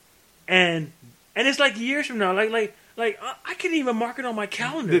movies, and it's like years from now. Like I can't even mark it on my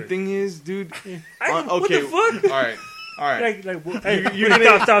calendar. The thing is, dude. Okay. What the fuck? All right.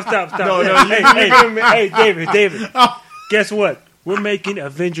 Stop. No. Hey, David. Guess what? We're making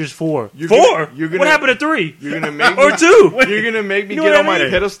Avengers 4. What happened to 3? You're gonna make or 2. You're gonna make me get on my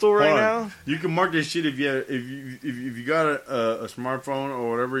pedestal right now. You can mark this shit if you got a smartphone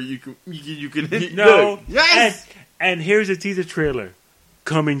or whatever. You can no. Yes. And here's a teaser trailer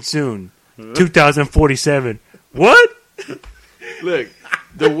coming soon, 2047. What? Look,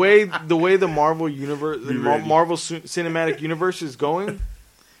 the way the Marvel universe, the Marvel Cinematic Universe is going,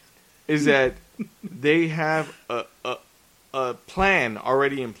 is that they have a plan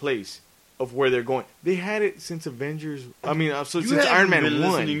already in place of where they're going. They had it since Avengers. I mean, since Iron Man 1.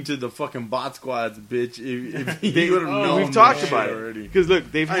 Listening to the fucking bot squads, bitch. If you would have known, we've talked about it already. Because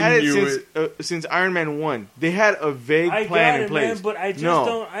look, they've had it since Iron Man 1. They had a vague plan in place. Man, but I just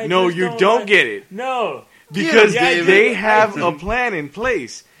don't. You don't get it. No, because they have a plan in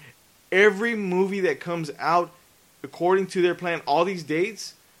place. Every movie that comes out according to their plan, all these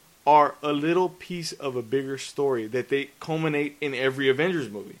dates are a little piece of a bigger story that they culminate in every Avengers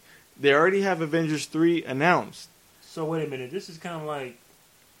movie. They already have Avengers 3 announced. So wait a minute, this is kind of like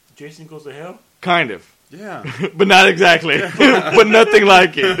Jason Goes to Hell? Kind of. Yeah. But not exactly. But nothing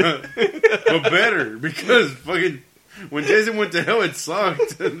like it. But better, because fucking when Jason went to hell, it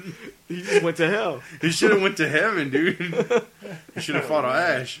sucked. He just went to hell. He should have went to heaven, dude. He should have fought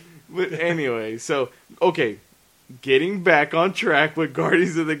Ash. But anyway, so, okay. Getting back on track with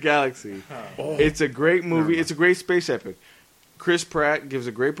Guardians of the Galaxy. It's a great movie. It's a great space epic. Chris Pratt gives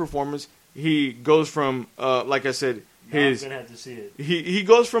a great performance. He goes from, like I said, I'm gonna have to see it. He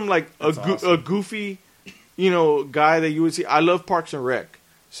goes from like a goofy, guy that you would see. I love Parks and Rec.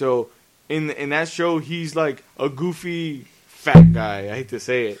 So in that show, he's like a goofy fat guy. I hate to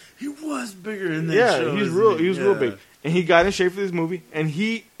say it. He was bigger in that show. He was real big, and he got in shape for this movie. And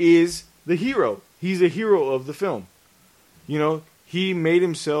he is the hero. He's the hero of the film. He made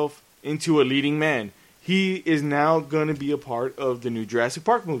himself into a leading man. He is now going to be a part of the new Jurassic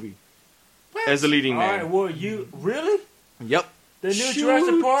Park movie. What? As a leading man. All right, well, you... Really? Yep. The new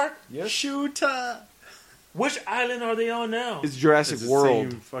Jurassic Park? Yes. Shooter. Which island are they on now? It's Jurassic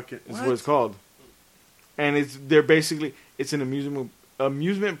World. Is what it's called. And they're basically... It's an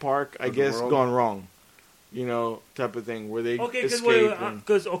amusement park, I guess, gone wrong. Type of thing, where they escape.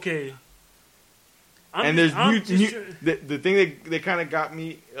 Because, okay... the thing that kind of got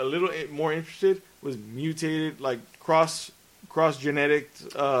me a little more interested was mutated, like cross genetic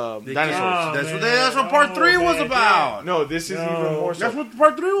dinosaurs. That's what part 3 was about. No, this is even more. That's what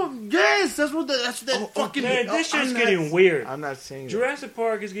part 3 was. Yes, that's that fucking. Man, this shit's getting weird. I'm not saying Jurassic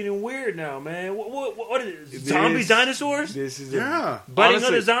Park is getting weird now, man. What is it? Zombie dinosaurs? This is biting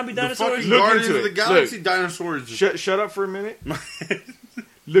other zombie dinosaurs. The Guardians of the Galaxy dinosaurs. Shut up for a minute.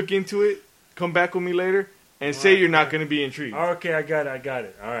 Look into it. Come back with me later and say you're not going to be intrigued. Okay, I got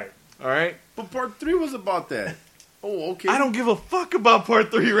it. All right. But part 3 was about that. Oh, okay. I don't give a fuck about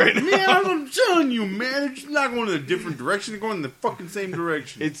part 3 right now. Man, I'm telling you, man. It's not going in a different direction. It's going in the fucking same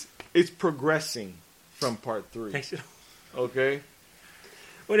direction. It's progressing from part 3. Okay?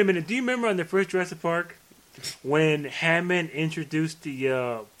 Wait a minute. Do you remember on the first Jurassic Park when Hammond introduced the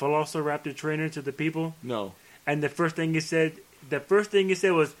Velociraptor trainer to the people? No. And the first thing he said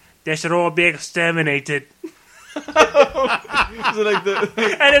was, they should all be exterminated.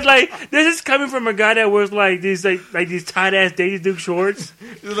 And it's like this is coming from a guy that wears like these tight ass Daisy Duke shorts.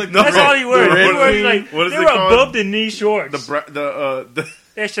 That's all he wears. He wears like they were above the knee shorts.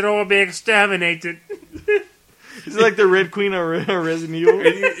 They should all be exterminated. It's like the Red Queen of Resident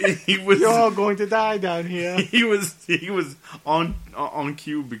Evil. You're all going to die down here. He was on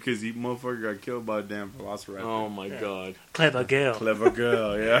cue because he motherfucker got killed by a damn velociraptor. Oh my god. Clever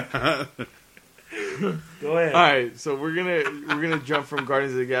girl, yeah. Go ahead. All right, so we're gonna jump from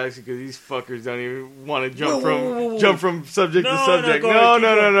Guardians of the Galaxy because these fuckers don't even want to jump from subject to subject. No.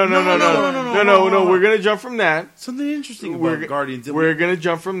 We're gonna jump from that. Something interesting about Guardians. We're gonna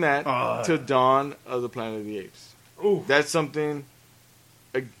jump from that to Dawn of the Planet of the Apes. Ooh. That's something.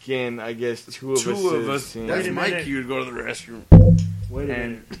 Again, I guess two of us. That's my cue to go to the restroom. Wait a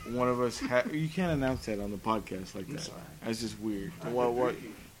minute. One of us. You can't announce that on the podcast like that. That's just weird. What?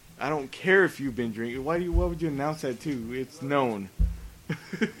 I don't care if you've been drinking. Why would you announce that too? It's known.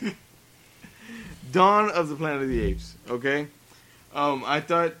 Dawn of the Planet of the Apes. Okay. I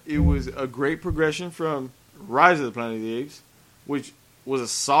thought it was a great progression from Rise of the Planet of the Apes, which was a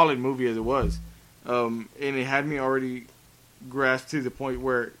solid movie as it was. And it had me already grasped to the point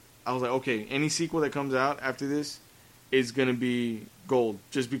where I was like, okay, any sequel that comes out after this is going to be gold.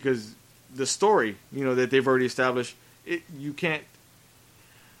 Just because the story, that they've already established, you can't.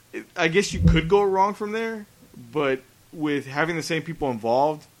 I guess you could go wrong from there, but with having the same people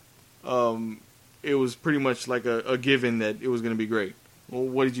involved, it was pretty much like a given that it was going to be great. Well,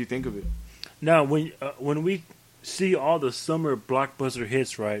 what did you think of it? Now, when we see all the summer blockbuster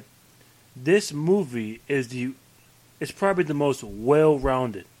hits, right? This movie it's probably the most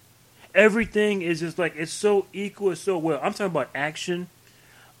well-rounded. Everything is just like it's so equal, it's so well. I'm talking about action,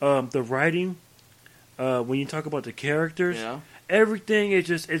 the writing. When you talk about the characters, everything is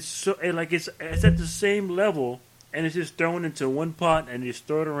just it's at the same level, and it's just thrown into one pot and just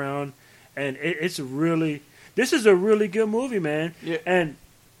throw it around, and this is a really good movie, man. Yeah. And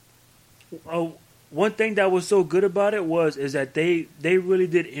one thing that was so good about it is that they really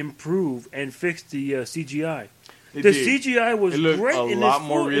did improve and fix the CGI. CGI was great in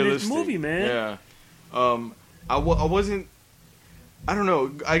this movie, man. Yeah. I wasn't. I don't know.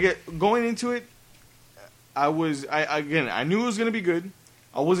 Going into it, I knew it was gonna be good.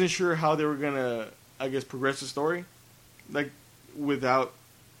 I wasn't sure how they were gonna, progress the story, without,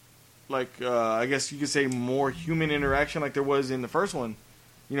 I guess you could say more human interaction like there was in the first one,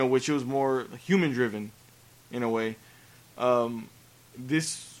 which was more human driven, in a way.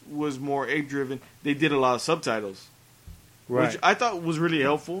 This was more ape driven. They did a lot of subtitles, which I thought was really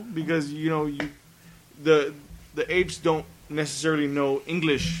helpful because the apes don't necessarily know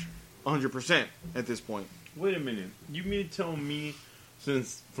English 100% at this point. Wait a minute. You mean to tell me,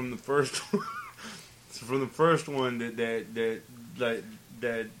 since from the first one that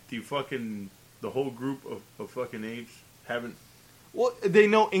the whole group of fucking apes haven't. Well, they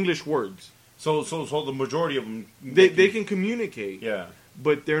know English words. So the majority of them they can communicate. Yeah.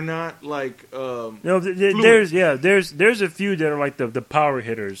 But they're not like there's a few that are like the power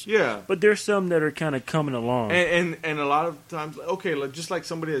hitters. Yeah. But there's some that are kind of coming along. And a lot of times, just like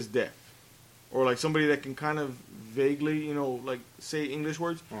somebody that's deaf. Or like somebody that can kind of vaguely, say English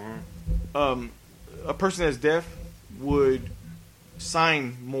words. Uh-huh. A person that's deaf would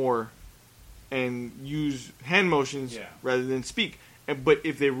sign more and use hand motions rather than speak. But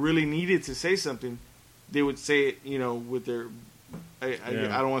if they really needed to say something, they would say it, with their, I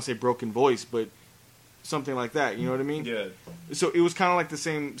don't want to say broken voice, but something like that. You know what I mean? Yeah. So it was kind of like the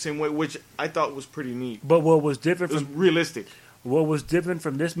same way, which I thought was pretty neat. But what was different? It was realistic. What was different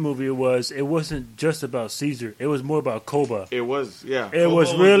from this movie was it wasn't just about Caesar. It was more about Koba. It was, yeah. It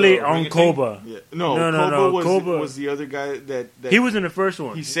was really on Koba. Yeah. No. Koba was the other guy that he was in the first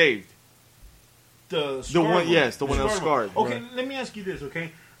one. He saved. The one, yes, the one that was scarred. Okay, right. Let me ask you this,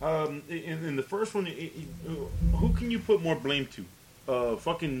 okay? In the first one, who can you put more blame to?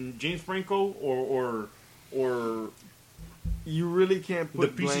 Fucking James Franco or you really can't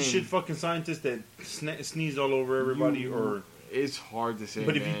put the piece of shit fucking scientist that sneezed all over everybody, or it's hard to say.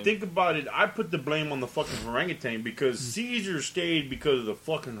 But if you think about it, I put the blame on the fucking orangutan because Caesar stayed because of the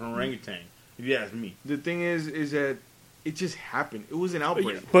fucking orangutan. If you ask me, the thing is that it just happened. It was an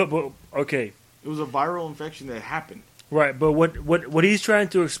outbreak. But okay. It was a viral infection that happened. Right, but what he's trying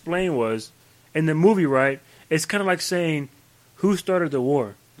to explain was, in the movie, right, it's kind of like saying, who started the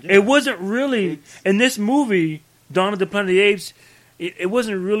war? Yeah. It wasn't really, in this movie, Dawn of the Planet of the Apes, it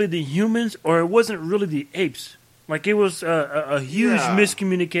wasn't really the humans, or it wasn't really the apes. Like, it was a huge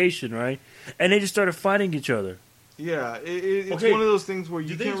miscommunication, right? And they just started fighting each other. Yeah, it's one of those things where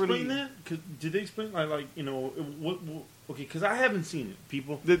you can't really... Did they explain that? Did they explain, Okay, because I haven't seen it,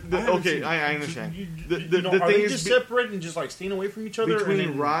 people. I understand. The thing they just separate and just like staying away from each other?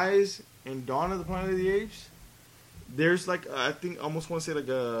 Between Rise and Dawn of the Planet of the Apes, there's like, I think, almost want to say like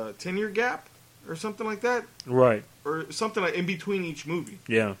a 10-year gap or something like that. Right. Or something like in between each movie.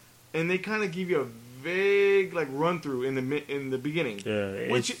 Yeah. And they kind of give you a vague like run through in the beginning.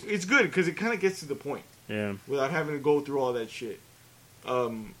 Yeah. Which it's good because it kind of gets to the point. Yeah. Without having to go through all that shit.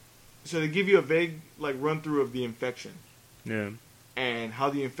 So they give you a vague like run through of the infection. Yeah. And how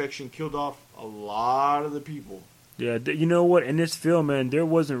the infection killed off a lot of the people. Yeah, you know what? In this film, man, there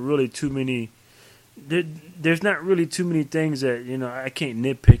wasn't really too many. There's not really too many things that I can't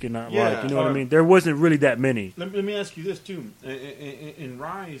nitpick and not like. You know what I mean? There wasn't really that many. Let me ask you this too. In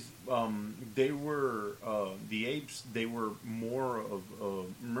Rise, they were the apes. They were more of.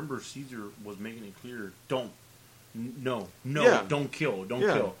 Remember, Caesar was making it clear: don't kill.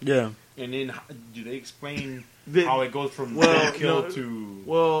 Yeah. And then do they explain how it goes from kill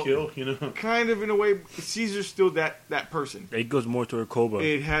to kill? Kind of in a way. Caesar's still that person. It goes more toward Koba.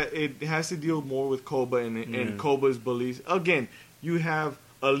 It has to deal more with Koba and Koba's beliefs. Again, you have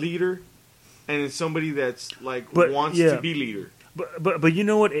a leader, and it's somebody that's wants to be leader. But you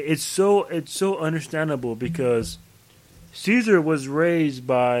know what? It's so understandable because Caesar was raised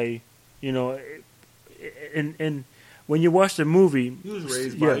by and when you watch the movie, he was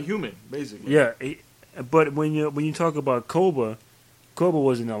raised by a human, basically. Yeah, but when you talk about Koba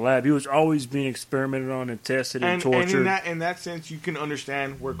was in the lab. He was always being experimented on and tested and tortured. And in that sense, you can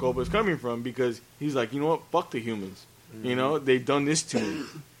understand where Koba's coming from because he's like, you know what, fuck the humans. Mm-hmm. They've done this to me.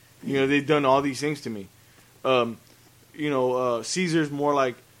 They've done all these things to me. Caesar's more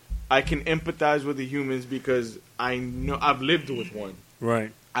like, I can empathize with the humans because I know I've lived with one.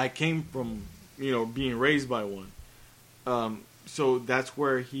 Right. I came from being raised by one. So that's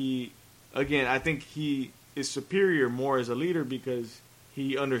where I think he is superior more as a leader because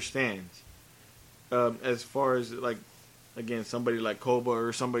he understands. As far as somebody like Koba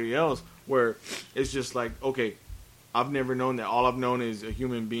or somebody else, where it's just like, okay, I've never known that. All I've known is a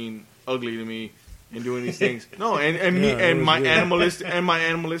human being ugly to me and doing these things. No, and my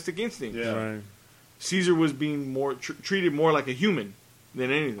animalistic instinct. Yeah. Right. Caesar was being more treated more like a human than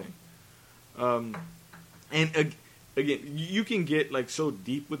anything. And again, you can get so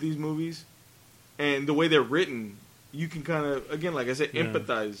deep with these movies, and the way they're written, you can kind of, again, like I said,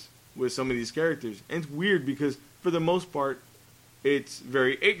 empathize with some of these characters. And it's weird because for the most part, it's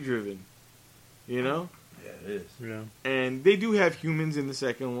very ape-driven, Yeah, it is. Yeah. And they do have humans in the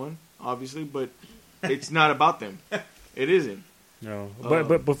second one, obviously, but it's not about them. It isn't. No,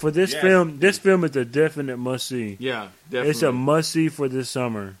 but for this film, this film is a definite must see. Yeah, definitely. It's a must see for this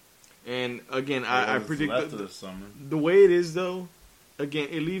summer. And again, I predict the way it is though. Again,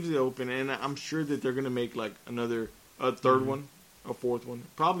 it leaves it open, and I'm sure that they're gonna make a third one, a fourth one,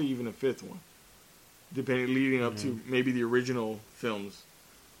 probably even a fifth one, depending leading up to maybe the original films.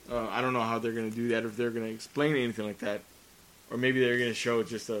 I don't know how they're gonna do that, if they're gonna explain anything like that, or maybe they're gonna show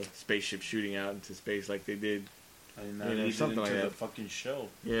just a spaceship shooting out into space like they did. Something like that. The fucking show.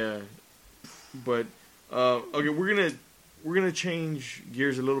 Yeah, but okay, we're gonna change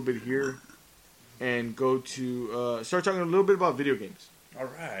gears a little bit here, and go to start talking a little bit about video games. All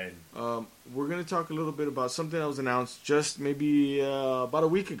right. We're gonna talk a little bit about something that was announced just maybe about a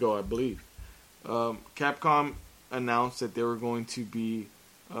week ago, I believe. Capcom announced that they were going to be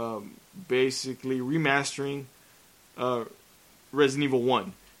basically remastering Resident Evil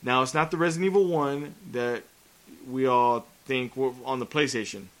 1. Now, it's not the Resident Evil 1 that we all think on the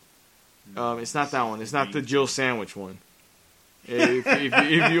PlayStation. It's not that one. It's not the Jill Sandwich one.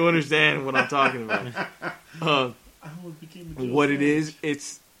 If you understand what I'm talking about. What it is,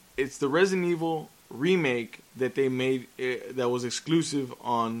 it's the Resident Evil remake that they made that was exclusive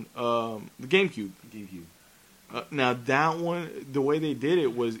on the GameCube. Now that one, the way they did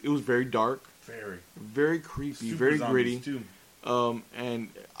it was very dark, very creepy, super very gritty, too. And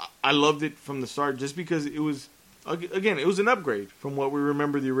I loved it from the start just because it was, again, it was an upgrade from what we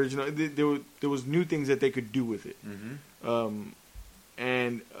remember the original. There was new things that they could do with it. Mm-hmm.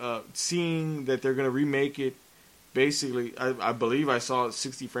 And seeing that they're going to remake it, basically, I believe I saw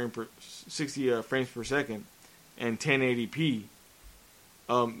 60 frames per second and 1080p.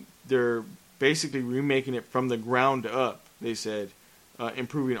 They're basically remaking it from the ground up. They said,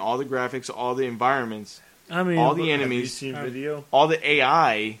 improving all the graphics, all the environments, all the enemies, have you seen video? all the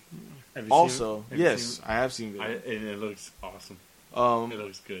AI. Also, yes, I have seen video, and it looks awesome. It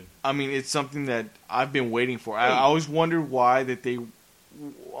looks good. I mean, it's something that I've been waiting for. I always wondered why they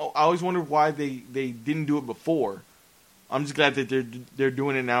didn't do it before. I'm just glad that they're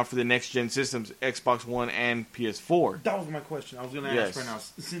doing it now for the next gen systems, Xbox One and PS4. That was my question. I was going to ask right now.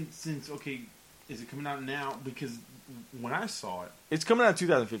 Since okay, is it coming out now? Because when I saw it, it's coming out in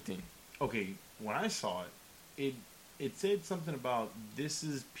 2015. Okay, when I saw it said something about this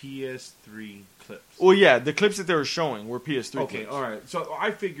is PS3 clips. Well, yeah, the clips that they were showing were PS3 clips. Okay, all right. So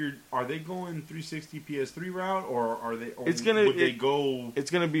I figured, are they going 360 PS3 route, or are they? Or it's gonna. They go? It's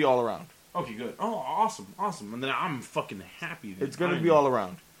gonna be all around. Okay, good. Oh, awesome. And then I'm fucking happy. It's gonna be all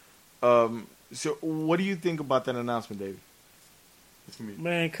around. So what do you think about that announcement, David?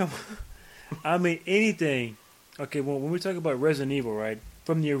 Man, come on. I mean, anything. Okay, well, when we talk about Resident Evil, right,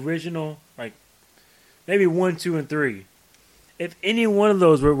 from the original, like maybe 1, 2, and 3. If any one of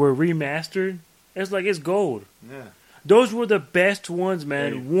those were remastered, it's gold. Yeah. Those were the best ones,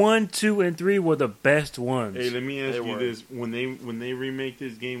 man. Hey. 1, 2, and 3 were the best ones. Hey, let me ask you this: when they remake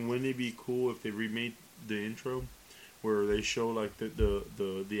this game, wouldn't it be cool if they remade the intro, where they show like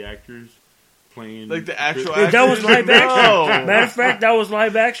the actors playing like the actual actors? That was live action. Matter of fact, that was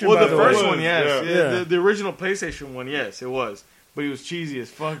live action. Well, the first one, yes. Yeah. The original PlayStation one, yes, it was. But it was cheesy as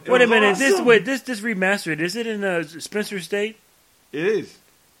fuck. Wait a minute. Awesome. This remastered, is it in Spencer State? It is.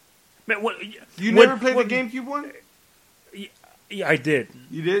 Man, you never played the GameCube one? Yeah, I did.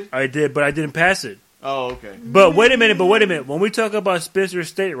 You did? I did, but I didn't pass it. Oh, okay. But wait a minute. When we talk about Spencer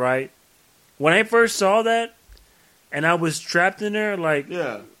State, right? When I first saw that, and I was trapped in there,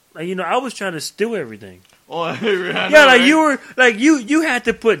 I was trying to steal everything. Oh, you were you had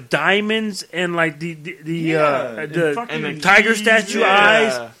to put diamonds and like the tiger statue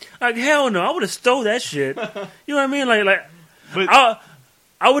eyes. Like hell no, I would have stole that shit. You know what I mean? But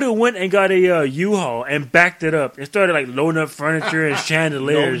I would have went and got a U-Haul and backed it up and started like loading up furniture and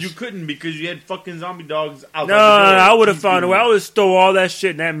chandeliers. No, you couldn't because you had fucking zombie dogs out. No, I would have found a way. I would have stole all that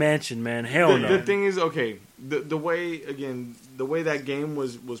shit in that mansion, man. Hell no. The thing is, okay, the way that game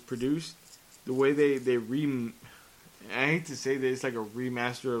was produced. The way they I hate to say that it's like a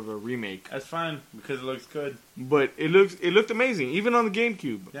remaster of a remake. That's fine because it looks good. But it looked amazing, even on the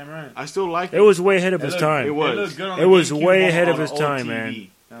GameCube. Damn right. I still like it. It was way ahead of its time. It was. It was way ahead of its time, man.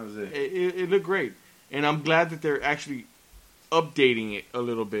 That was it. It looked great, and I'm glad that they're actually updating it a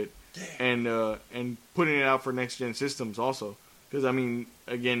little bit and putting it out for next gen systems also. Because I mean,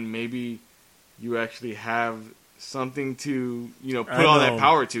 again, maybe you actually have something to put all that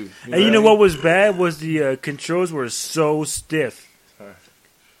power to. And you know what was bad was the controls were so stiff.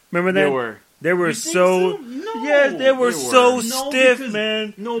 Remember that? They were so. No. Yes, they were so stiff,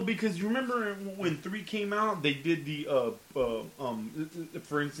 man. No, because you remember when 3 came out, they did the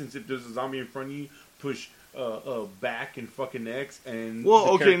for instance, if there's a zombie in front of you, push back and fucking X and. Well,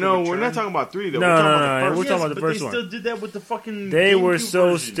 okay, no, we're not talking about 3 though. No, we're talking about the first one. They still did that with the fucking. They were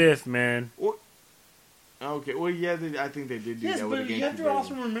so version. Stiff, man. Okay, well, yeah, I think they did do that with the GameCube. Yes, but you have to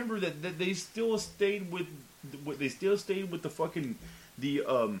also remember that they still stayed with the fucking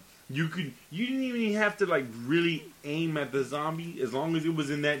you didn't even have to like really aim at the zombie as long as it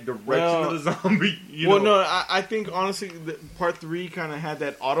was in that direction of the zombie. No, I think honestly, part 3 kind of had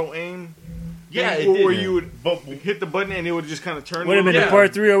that auto aim. Yeah, where you would hit the button and it would just kind of turn. Wait a minute,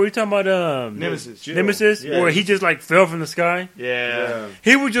 part 3? Are we talking about Nemesis? Nemesis, where he just like fell from the sky? Yeah,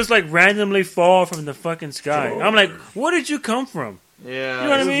 he would just like randomly fall from the fucking sky. I'm like, where did you come from? Yeah, you know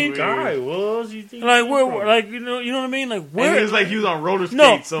what I mean. Guy was you think like where, like you know what I mean? Like where? And it was like he was on roller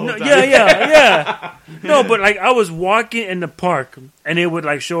skates. No, yeah. No, but like I was walking in the park and it would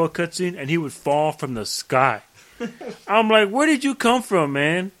like show a cutscene and he would fall from the sky. I'm like, where did you come from,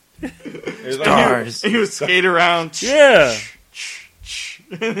 man? Stars. He would skate around. Yeah.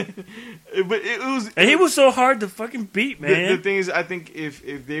 But it was, and he was so hard to fucking beat, man. The thing is, I think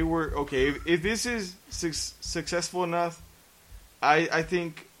if they were if this is successful enough, I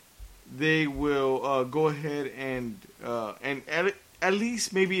think they will go ahead and at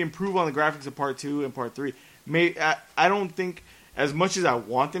least maybe improve on the graphics of part 2 and part 3. I don't think as much as I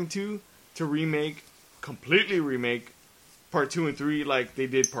want them to completely remake part 2 and 3 like they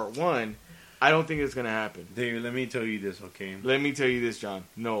did part 1. I don't think it's going to happen. David, let me tell you this, okay? Let me tell you this, John.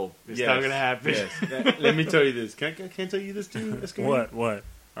 No, it's not going to happen. Yes. Let me tell you this. Can I tell you this too? What?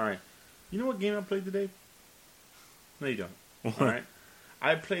 All right. You know what game I played today? No, you don't. What? All right.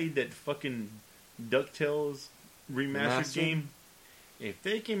 I played that fucking DuckTales remastered game. If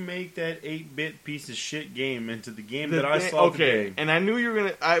they can make that 8-bit piece of shit game into the game I saw today. And I knew you were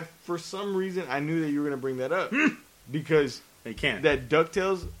going to... For some reason, I knew that you were going to bring that up. Because... They can't. That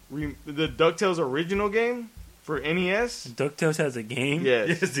DuckTales, the DuckTales original game for NES. DuckTales has a game?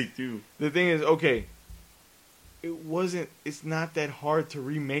 Yes. Yes, they do. The thing is, okay, It's not that hard to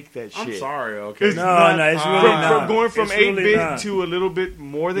remake that shit. I'm sorry, okay. It's it's really not. From going from 8-bit to a little bit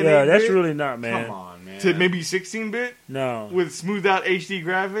more than 8-bit. Yeah, that's really not, man. Come on, man. To maybe 16-bit? No. With smoothed out HD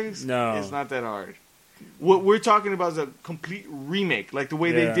graphics? No. It's not that hard. What we're talking about is a complete remake, like the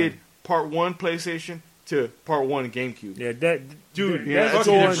way they did Part 1 PlayStation to Part 1 GameCube. Yeah, that's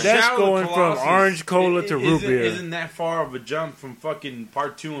going from orange cola to root beer. Isn't that far of a jump from fucking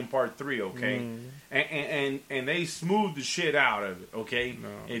Part 2 and Part 3, okay? And they smoothed the shit out of it, okay? No,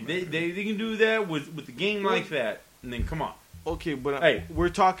 if they can do that with a game like that, and then come on. Okay, but we're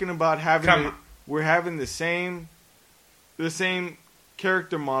talking about having the same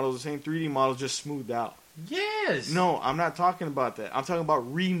character models, the same 3D models, just smoothed out. Yes. No, I'm not talking about that. I'm talking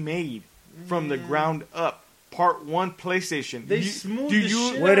about remade from the ground up. Part 1 PlayStation. They smoothed the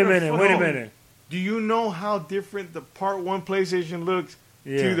shit. Wait a minute. Do you know how different the Part 1 PlayStation looks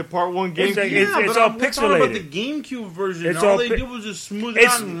to the Part 1 GameCube? It's all pixelated. About the GameCube version, all they did was just smooth it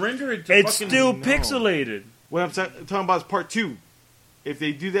out and render it to It's still pixelated. What I'm talking about is Part 2. If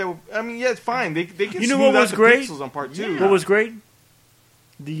they do that, it's fine. They can smooth out the pixels on Part 2. What was great?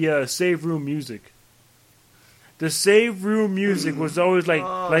 The save room music. The save room music was always it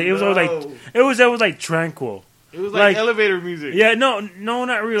was always like tranquil. It was like elevator music. Yeah, no,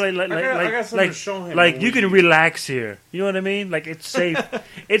 not really. I got something to show him. Like you can relax here. You know what I mean? Like it's safe.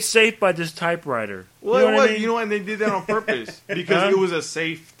 It's safe by this typewriter. Well, you know what I mean? And they did that on purpose because it was a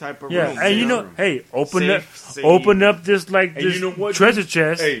safe type of room. Yeah, and hey, open up this treasure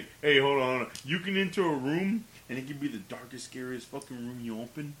chest. Hey, hold on. You can enter a room and it can be the darkest, scariest fucking room you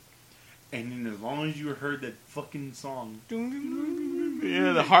open. And then as long as you heard that fucking song,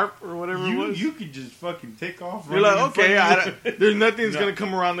 the harp or whatever it was, you could just fucking take off. You're like, okay, there's nothing's gonna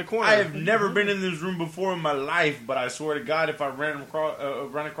come around the corner. I have never been in this room before in my life, but I swear to God, if I ran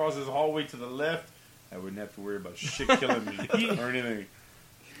across this hallway to the left, I wouldn't have to worry about shit killing me or anything.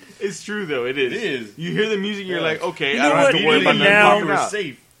 It's true though. It is. It is. You hear the music, you're like, okay, I don't have to worry about nothing. You're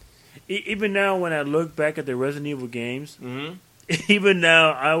safe. Even now, when I look back at the Resident Evil games. Mm-hmm. Even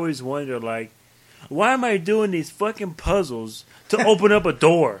now, I always wonder, why am I doing these fucking puzzles to open up a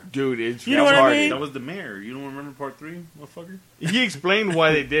door? Dude, it's you know what I mean? That was the mayor. You don't remember Part 3, motherfucker? He explained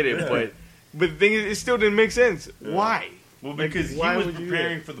why they did it, but the thing is, it still didn't make sense. Yeah. Why? Well, because he was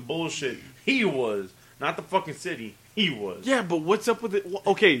preparing for the bullshit. He was. Not the fucking city. He was. Yeah, but what's up with it?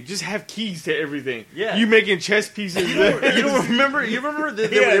 Okay, just have keys to everything. Yeah. You making chess pieces. You don't remember? You remember?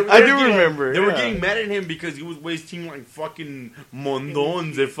 I do remember. They were getting mad at him because he was wasting fucking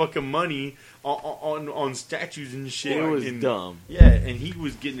mondons and fucking money on statues and shit. It was dumb. Yeah, and he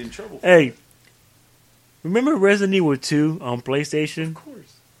was getting in trouble. Hey, remember Resident Evil 2 on PlayStation? Of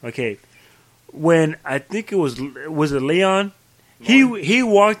course. Okay, when I think it was it Leon? He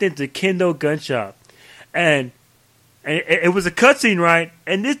walked into Kendo Gun Shop, and it was a cutscene, right?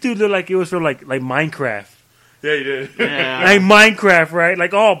 And this dude looked like it was from like Minecraft. Yeah, he did. Yeah. Like Minecraft, right?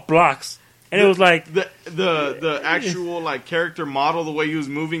 Like all blocks. And it was like the actual character model, the way he was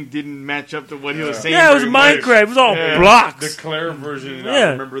moving didn't match up to what he was saying. Yeah, it was Minecraft. Much. It was all blocks. The Claire version,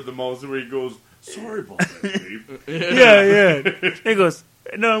 I remember the most, where he goes, "Sorry about that, babe." Yeah. He goes,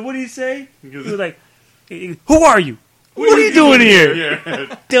 "No, what did he say?" He was like, "Who are you? What are you doing here?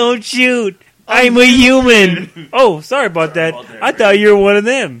 Yeah. Don't shoot. I'm a human." Oh, sorry about that. I thought you were one of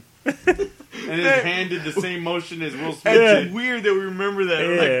them. And his hand did the same motion as Will Smith. It's weird that we remember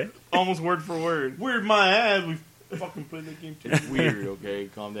that, almost word for word. Weird my ass. We fucking played that game too. It's weird. Okay,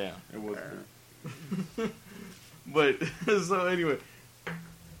 calm down. It was. But so anyway,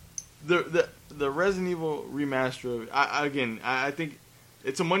 the Resident Evil remaster. I think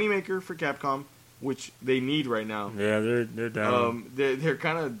it's a moneymaker for Capcom, which they need right now. Yeah, they're down. They're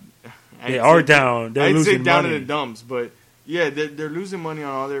kind of. They are down. They're losing say down money. in the dumps, but yeah, they're losing money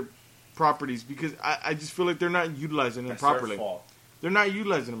on all their properties because I just feel like they're not utilizing them properly. Their fault. They're not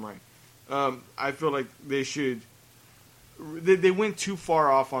utilizing them right. I feel like they should. They went too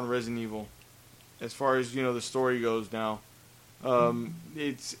far off on Resident Evil, as far as the story goes now.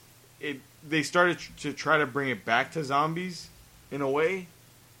 They started to try to bring it back to zombies, in a way,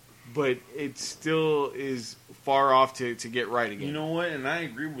 but it still is far off to get right again. You know what? And I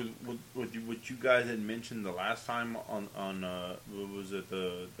agree with what you guys had mentioned the last time on what was it,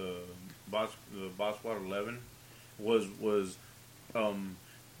 the Boss Squad 11 was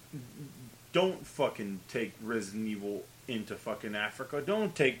don't fucking take Resident Evil into fucking Africa.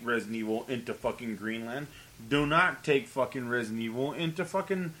 Don't take Resident Evil into fucking Greenland. Do not take fucking Resident Evil into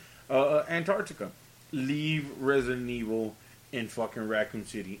fucking Antarctica. Leave Resident Evil in fucking Raccoon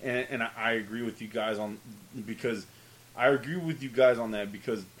City. And I agree with you guys on that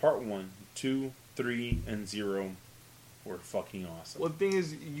because part 1, 2, 3 and 0 were fucking awesome. Well, the thing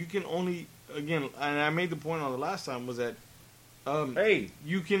is, you can only, again, and I made the point on the last time, was that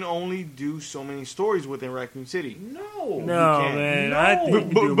you can only do so many stories within Raccoon City. No, man. I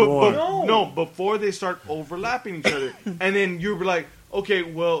think you do more. No, before they start overlapping each other. And then you're like, okay,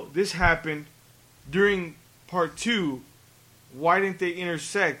 well, this happened during part 2. Why didn't they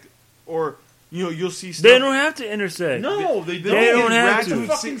intersect? Or, you'll see stuff. They don't have to intersect. No, they don't. They don't have to.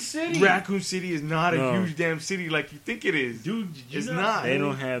 Fucking city. Raccoon City is not a huge damn city like you think it is. Dude, it's not. They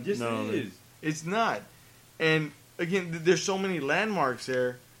don't have to. Yes, it is. It's not. And again, there's so many landmarks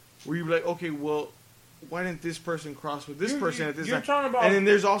there where you're like, okay, well, why didn't this person cross with this person at this time? And then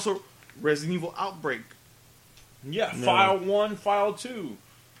there's also Resident Evil Outbreak. Yeah, File 1, File 2.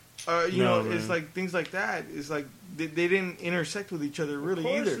 It's like things like that. It's like they didn't intersect with each other really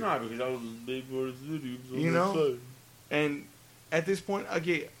either. Of course not, because I was big for the and at this point,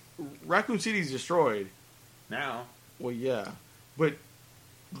 okay, Raccoon City's destroyed. Now. Well, yeah. But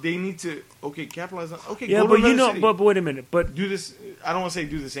they need to, capitalize on, yeah, go to but but wait a minute. But do this, I don't want to say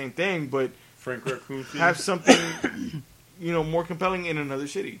do the same thing, but Frank Raccoon City. Have something, more compelling in another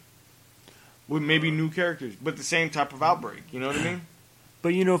city. With maybe new characters, but the same type of outbreak. You know what I mean?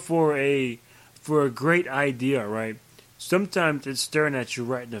 But for a great idea, right? Sometimes it's staring at you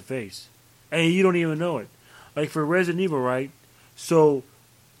right in the face, and you don't even know it. Like for Resident Evil, right? So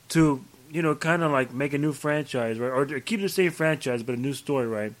to kind of like make a new franchise, right, or keep the same franchise but a new story,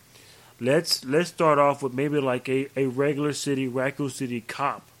 right? Let's start off with maybe like a regular city, Raccoon City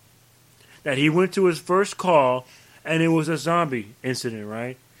cop that he went to his first call, and it was a zombie incident,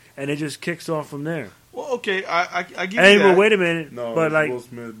 right? And it just kicks off from there. Well, okay, I give you that. But wait a minute. No, but Will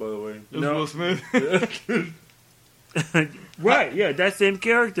Smith, by the way. It was Will Smith. Right, yeah, that same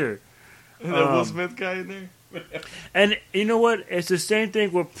character. That Will Smith guy in there. And you know what? It's the same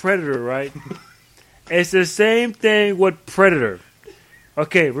thing with Predator, right? It's the same thing with Predator.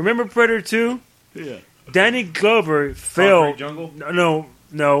 Okay, remember Predator 2? Yeah. Danny Glover fell. Jungle?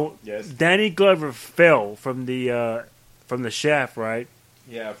 No. Yes. Danny Glover fell from the shaft, right?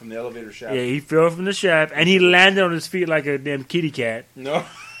 Yeah, from the elevator shaft. Yeah, he fell from the shaft, and he landed on his feet like a damn kitty cat. No.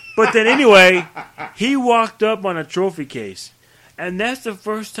 But then anyway, he walked up on a trophy case. And that's the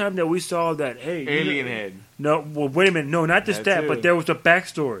first time that we saw that, hey... Alien head. No, well, wait a minute. No, not just that, but there was a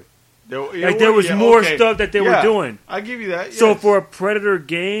backstory. There was more stuff that they were doing. I give you that, yes. So for a Predator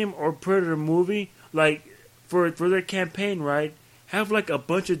game or Predator movie, like, for their campaign, right, have like a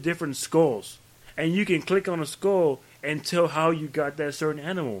bunch of different skulls. And you can click on a skull and tell how you got that certain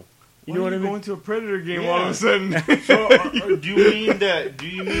animal. You know what I mean? Going to a Predator game all of a sudden. So, do you mean that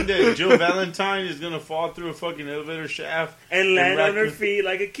Jill Valentine is gonna fall through a fucking elevator shaft and land on her feet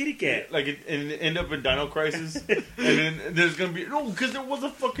like a kitty cat, and end up in Dino Crisis? And then there's gonna be because there was a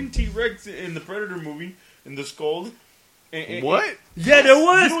fucking T-Rex in the Predator movie in the skulls. What? Yeah, there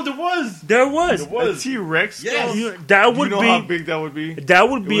was. You know, there was. There was a T-Rex. Yes. That would be. You know how big that would be? That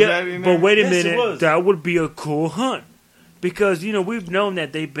would be. But wait a minute. That would be a cool hunt. Because, we've known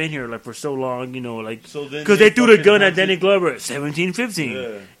that they've been here, like, for so long, because they threw the gun at Danny Glover at 1715.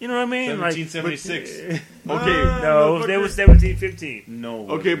 Yeah. You know what I mean? 1776. No, they was 1715. No.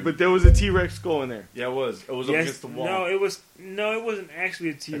 Okay, but there was a T-Rex skull in there. Yeah, it was. It was up against the wall. No, it wasn't actually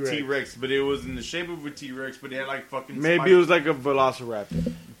a T-Rex. A T-Rex, but it was in the shape of a T-Rex, but it had, like, fucking Maybe spikes. it was like a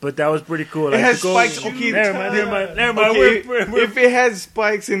Velociraptor. But that was pretty cool. It had spikes. Okay, never mind. Okay, if it had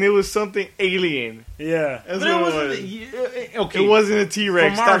spikes and it was something alien. Yeah. That's what it was. Okay. It wasn't a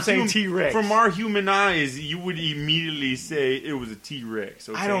T-Rex. Stop saying T-Rex. From our human eyes, you would immediately say it was a T-Rex.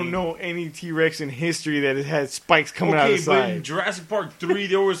 Okay? I don't know any T-Rex in history that has had spikes coming out of the side. But in Jurassic Park 3,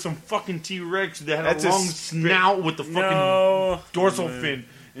 there was some fucking T-Rex that had a long snout with the fucking dorsal fin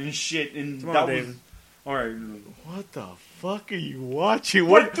and shit. And that was... All right. What the fuck are you watching?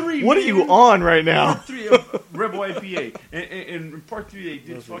 Part 3. What are you on right now? Part 3 of Rebel IPA. And in Part 3, they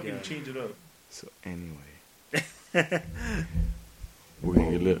did fucking change it up. So anyway,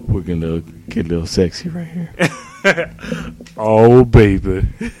 we're gonna get a little sexy right here. Oh baby,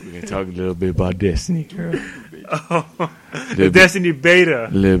 we're gonna talk a little bit about Destiny, girl. Destiny Beta.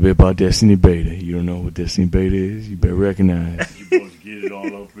 A little bit about Destiny Beta. You don't know what Destiny Beta is? You better recognize. You both get it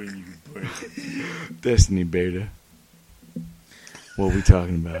all up in you. Destiny Beta. What we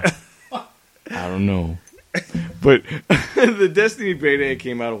talking about? I don't know. But the Destiny Beta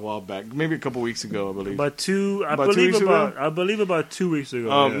came out a while back, maybe a couple weeks ago, I believe. I believe about 2 weeks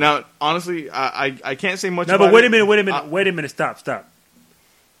ago. Now, honestly, I can't say much. No, but wait a minute. Stop.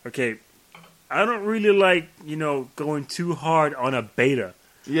 Okay, I don't really like going too hard on a beta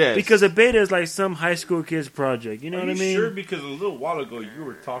Yes. Because a beta is like some high school kid's project. You know what I mean? Sure, because a little while ago you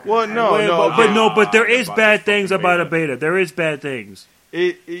were talking. Well, but there is bad things about a beta. There is bad things.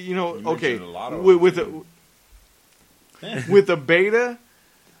 With a beta,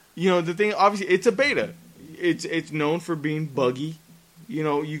 the thing obviously it's a beta. It's known for being buggy.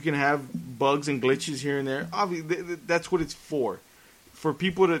 You can have bugs and glitches here and there. Obviously, that's what it's for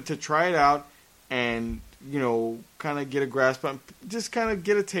people to try it out and kind of get a grasp on, just kind of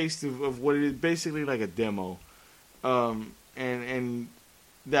get a taste of what it is, basically like a demo, and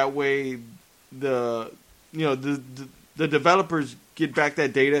that way the developers get back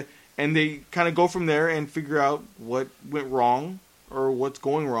that data and they kind of go from there and figure out what went wrong or what's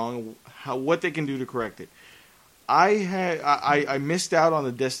going wrong, what they can do to correct it. I missed out on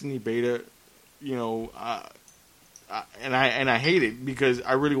the Destiny beta, and I hate it because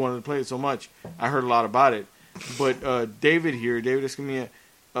I really wanted to play it so much. I heard a lot about it, but David Escamilla,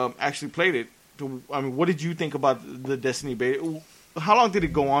 actually played it. What did you think about the Destiny beta? How long did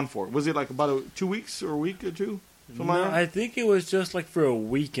it go on for? Was it like about 2 weeks or a week or two? I think it was just like for a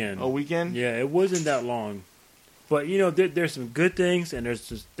weekend. A weekend? Yeah, it wasn't that long. But there's some good things and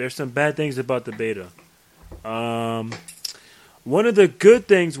there's some bad things about the beta. One of the good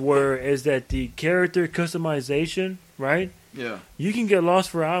things is that the character customization, right? Yeah. You can get lost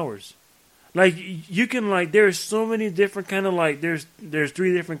for hours. Like you can there's so many different kind of there's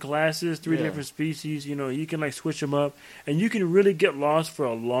 3 different classes, 3 different species. You can switch them up, and you can really get lost for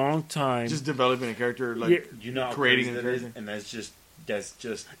a long time. Just developing a character, creating a character, and that's just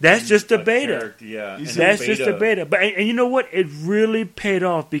the beta. Character, yeah, that's just the beta. But and you know what? It really paid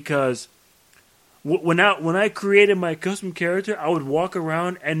off because when I created my custom character, I would walk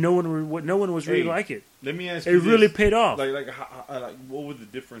around and no one was really like it. Let me ask you. It really paid off. Like what were the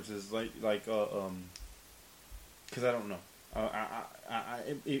differences? Because I don't know.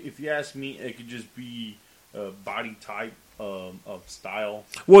 If you ask me, it could just be body type of style.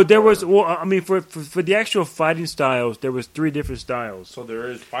 Well, there was. Well, I mean, for the actual fighting styles, there was 3 different styles. So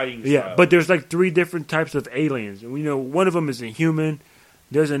there is fighting. Yeah, styles. but there's 3 different types of aliens. One of them is a human.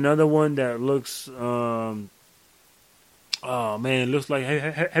 There's another one that looks. It looks like.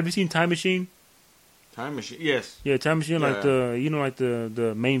 Have you seen Time Machine? Time Machine, yes. Yeah, Time Machine, like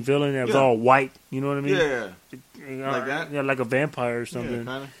the main villain that was all white. You know what I mean? Yeah. Like that? Yeah, like a vampire or something. Yeah,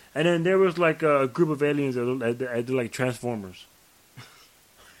 kind of. And then there was a group of aliens that looked like Transformers.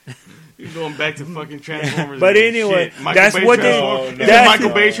 You're going back to fucking Transformers. But anyway, that's what Michael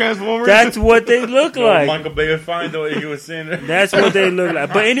Bay Transformers? That's what they look like. Michael Bay was fine the way he was saying it. That's what they look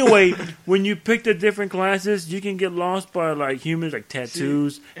like. But anyway, when you pick the different classes, you can get lost by humans,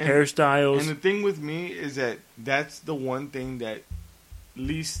 tattoos, hairstyles. And the thing with me is that's the one thing that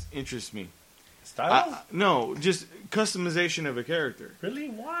least interests me. Style? No, just customization of a character. Really?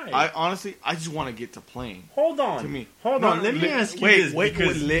 Why? I just want to get to playing. Hold on. To me. Hold on. Let me ask you this. Wait.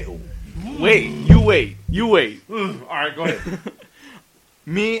 You wait. All right, go ahead.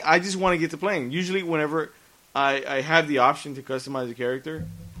 Me, I just want to get to playing. Usually whenever I have the option to customize a character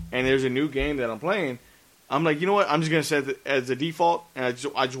and there's a new game that I'm playing, I'm like, you know what? I'm just going to set it as a default and I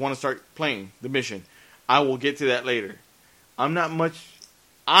just want to start playing the mission. I will get to that later. I am not much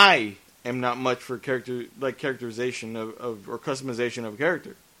for characterization or customization of a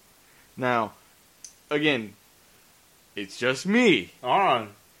character. Now, again, it's just me. On.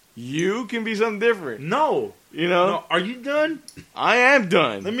 You can be something different. No. No, are you done? I am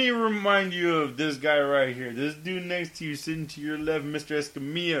done. Let me remind you of this guy right here. This dude next to you sitting to your left, Mr.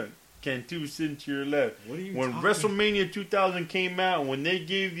 Escamilla. Cantu sitting to your left. When WrestleMania 2000 came out, when they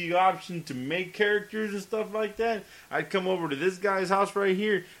gave the option to make characters and stuff like that, I'd come over to this guy's house right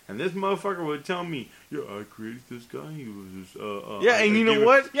here, and this motherfucker would tell me, "Yeah, I created this guy. He was and you know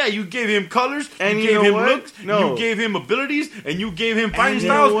what? Yeah, you gave him colors, and you gave him looks, you gave him abilities, and you gave him fighting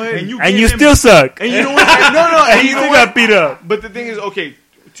styles, and you still suck. And you know what? And you still got beat up. But the thing is, okay,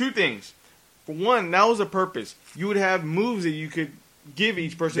 2 things. For one, that was a purpose. You would have moves that you could give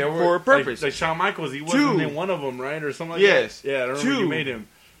each person for a purpose. Like Shawn Michaels, he wasn't in one of them, right? Or something like that. Yeah, I don't know what you made him.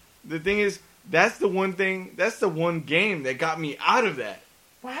 The thing is, that's the one game that got me out of that.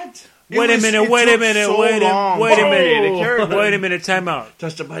 What? Wait a minute, time out.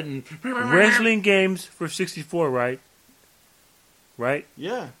 Touch the button. Wrestling games for 64, right? Right?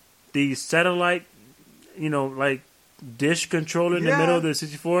 Yeah. The satellite, dish controller in the middle of the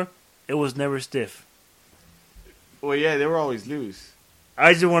 64, it was never stiff. Well, yeah, they were always loose.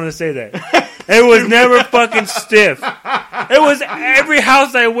 I just wanted to say that. It was never fucking stiff. It was every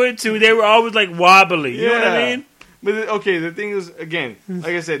house I went to, they were always wobbly. You know what I mean? But okay, the thing is, again,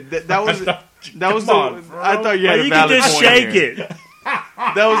 like I said, that was I thought you had a valid point. You can just shake it.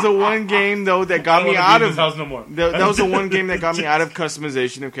 That was the one game though that got me out of house no more. That was the one game that got me out of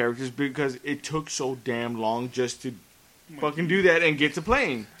customization of characters because it took so damn long just to fucking do that and get to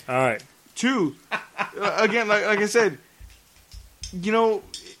playing. All right. 2, again, like I said, you know,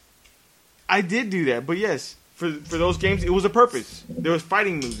 I did do that, but yes. For those games, it was a purpose. There was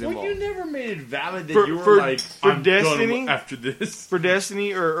fighting moves involved. Well, you never made it valid that you were like, I'm Destiny, after this. For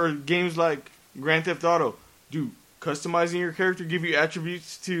Destiny or games like Grand Theft Auto, do customizing your character give you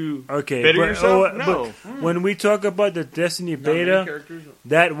attributes to better yourself? No. But when we talk about the Destiny beta,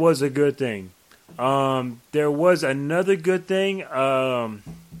 that was a good thing. There was another good thing.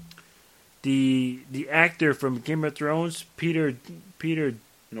 The actor from Game of Thrones, Peter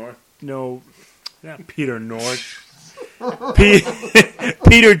North. No. Not Peter North.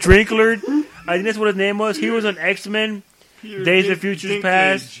 Peter Dinklage. I think that's what his name was. He was on X-Men, Days of Future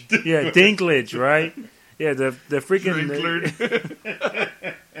Past. Yeah, Dinklage, right? Yeah, the freaking...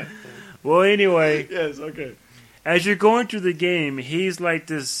 Well, anyway. Yes, okay. As you're going through the game, he's like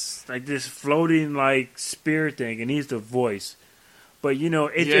this floating like spear thing, and he's the voice. But you know,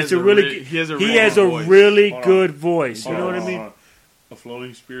 he has a really good voice. You know what I mean? A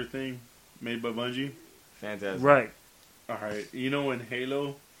floating spear thing. Made by Bungie. Fantastic. Right. All right. You know in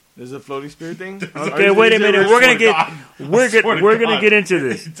Halo, there's a floating spirit thing. Okay, wait a minute. We're gonna get into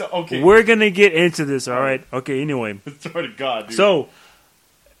this. Okay. We're gonna get into this. All right. Okay. Anyway. Swear to God, dude. So,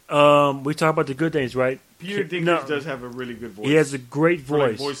 we talk about the good things, right? Peter Dinklage does have a really good voice. He has a great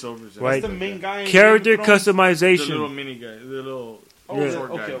voice. Like voiceovers. Right. That's the main guy. Character customization. The little mini guy. The little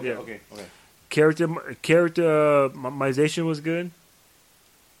short guy. Okay. Characterization was good.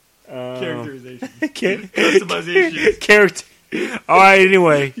 Characterization. Customization. Character. All right,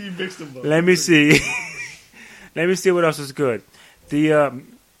 anyway. You mixed them up. Let me see. Let me see what else is good. The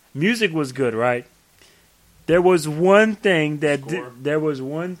music was good, right? There was one thing that...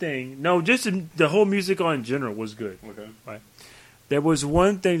 No, just the whole music in general was good. Okay. Right? There was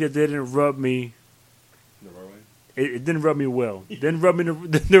one thing that didn't rub me... The right way? It didn't rub me well. It didn't rub me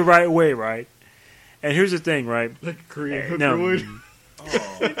the right way, right? And here's the thing, right? Like Korean hooker would.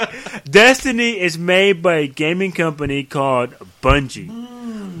 Destiny is made by a gaming company called Bungie.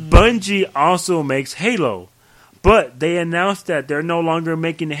 Bungie also makes Halo, but they announced that they're no longer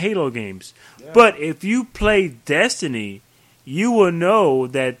making Halo games. Yeah. But if you play Destiny, you will know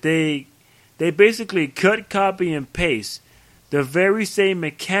that they basically cut, copy, and paste the very same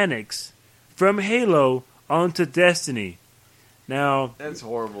mechanics from Halo onto Destiny. Now, that's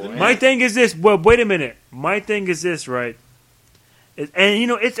horrible. My thing is this. Well, wait a minute. My thing is this, right? And, you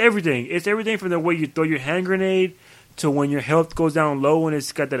know, it's everything. It's everything from the way you throw your hand grenade to when your health goes down low and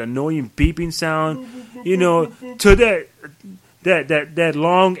it's got that annoying beeping sound, you know, to that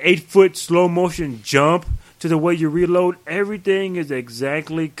long 8-foot slow motion jump to the way you reload. Everything is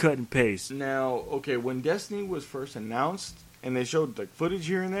exactly cut and paste. Now, okay, when Destiny was first announced and they showed like footage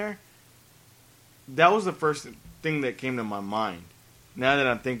here and there, that was the first thing that came to my mind. Now that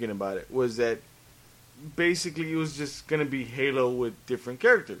I'm thinking about it, was that basically it was just going to be Halo with different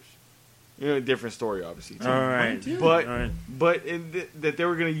characters. You know, a different story, obviously. Too. All right. But that they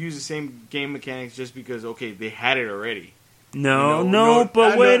were going to use the same game mechanics just because, okay, they had it already. No,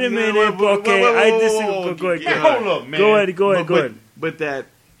 but wait a minute. Okay, I disagree. Go ahead. Hold up, man. Go ahead. But that,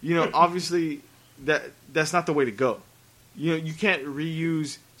 you know, obviously that's not the way to go. You know, you can't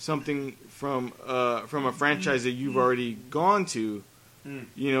reuse something from a franchise that you've already gone to,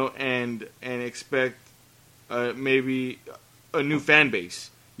 you know, and expect maybe a new fan base.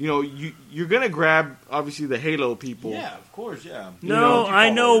 You know, you're gonna grab obviously the Halo people. Yeah, of course, yeah. No,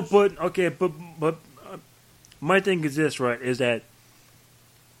 I know, but okay, but my thing is this, right? Is that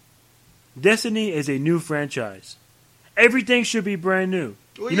Destiny is a new franchise. Everything should be brand new.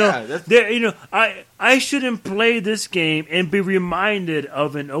 Well, I shouldn't play this game and be reminded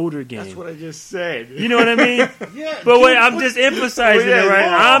of an older game. That's what I just said. You know what I mean? Yeah. But wait, I'm just emphasizing it,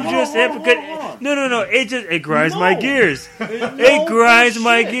 right? No. It grinds my gears. It grinds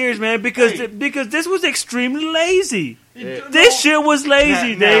my gears, man, because this was extremely lazy. This shit was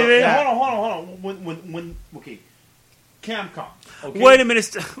lazy, David. Hold on. Okay. Capcom. Okay? Wait a minute.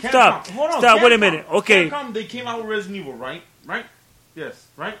 Stop. Stop. Wait a minute. Okay. Capcom, they came out with Resident Evil, right? Yes.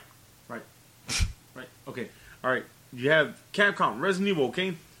 Right. Okay. All right. You have Capcom, Resident Evil.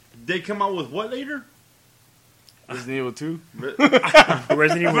 Okay. They come out with what later? Resident Evil 2.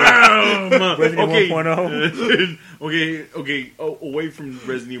 Resident Evil 1.0. Okay. Away from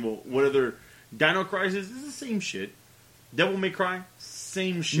Resident Evil, what other? Dino Crisis is the same shit. Devil May Cry,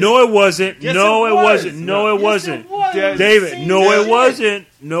 same shit. No, it wasn't. Yes, no, it wasn't. No, it wasn't. David, no, it wasn't.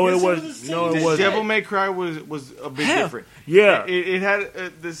 No, it wasn't. No, it wasn't. Devil May Cry was a bit different. Yeah. It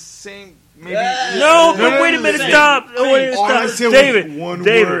had the same... Maybe, no, wait a minute, stop. Wait a minute,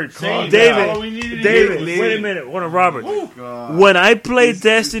 David, wait a minute. Hold on, Robert. When I played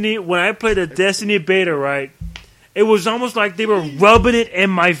Destiny, the Destiny beta, right, it was almost like they were rubbing it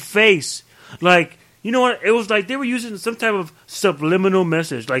in my face. Like, you know what? It was like they were using some type of subliminal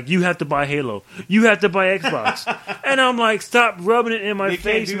message. Like, you have to buy Halo. You have to buy Xbox. And I'm like, stop rubbing it in my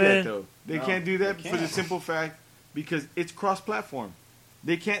face, man. They can't do that, though. They can't do that for the simple fact because it's cross-platform.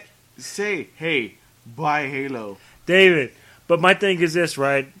 They can't say, hey, buy Halo. David, but my thing is this,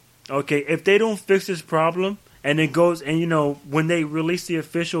 right? Okay, if they don't fix this problem and it goes, and you know, when they release the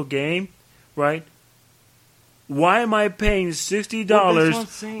official game, right? Why am I paying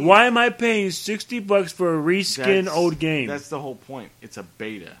 $60? Why am I paying $60 for a reskin old game? That's the whole point. It's a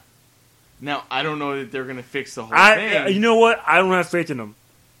beta. Now, I don't know that they're going to fix the whole thing. You know what? I don't have faith in them.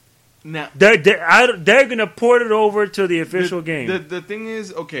 Now they're going to port it over to the official game. The thing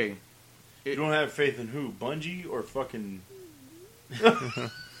is, okay. You don't have faith in who? Bungie or fucking... The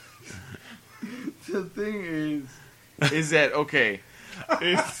thing is that, okay...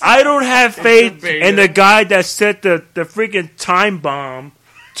 I don't have faith in the guy that set the freaking time bomb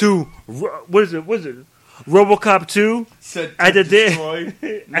to what is it? RoboCop 2 at the damn.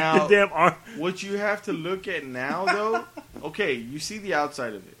 What you have to look at now, though, okay, you see the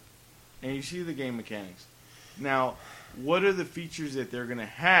outside of it, and you see the game mechanics. Now, what are the features that they're going to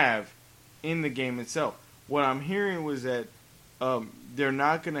have in the game itself? What I'm hearing was that they're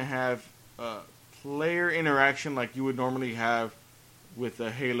not going to have player interaction like you would normally have with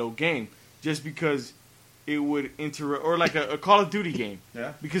a Halo game, just because it would interrupt, or like a Call of Duty game,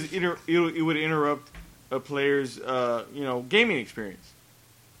 because it would interrupt a player's gaming experience.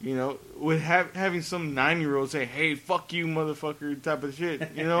 You know, with having some 9-year-old say, "Hey, fuck you, motherfucker," type of shit.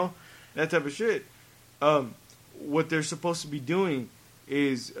 You know, that type of shit. What they're supposed to be doing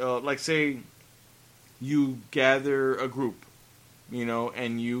is, like, say, you gather a group, you know,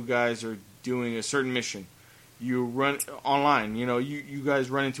 and you guys are doing a certain mission. You run online, you know, you guys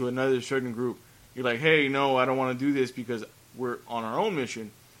run into another certain group. You're like, hey, no, I don't want to do this because we're on our own mission.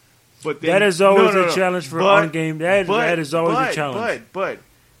 But then, that is always a challenge for on game. That is always a challenge. But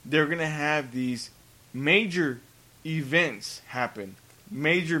they're going to have these major events happen,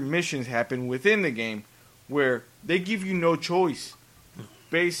 major missions happen within the game where they give you no choice,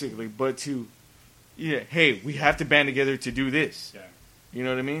 basically, but to, hey, we have to band together to do this. Yeah. You know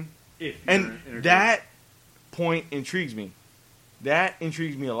what I mean? And that point intrigues me. That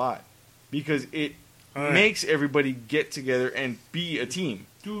intrigues me a lot because it makes everybody get together and be a team.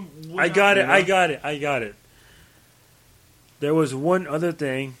 Dude, I got it. There was one other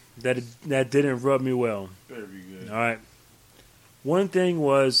thing that didn't rub me well. Better be good. All right. One thing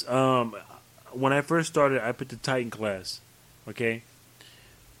was when I first started, I put the Titan class. Okay.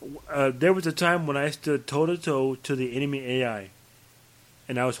 There was a time when I stood toe to toe to the enemy AI,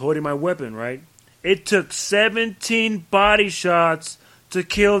 and I was holding my weapon, right. It took 17 body shots to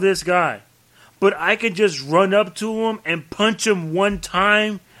kill this guy. But I could just run up to him and punch him one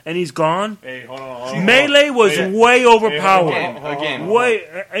time and he's gone. Hey, hold on. Melee was way overpowered. Again.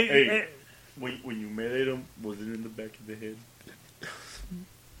 When you meleeed him, was it in the back of the head?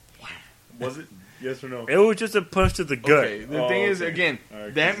 Was it? Yes or no? It was just a punch to the gut. Okay. The thing is, again,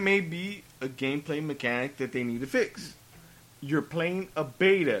 that may be a gameplay mechanic that they need to fix. You're playing a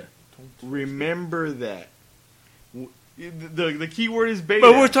beta. Remember that. The key word is beta.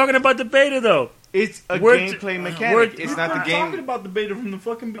 But we're talking about the beta, though. It's a gameplay mechanic. It's not the game. We're talking about the beta from the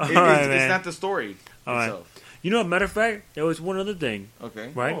fucking beginning. It's not the story itself. You know, matter of fact, there was one other thing.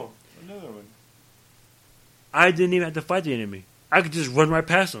 Okay. Right? Oh, another one. I didn't even have to fight the enemy. I could just run right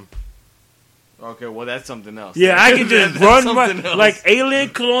past him. Okay, well, that's something else. Yeah, I can just run right, like Alien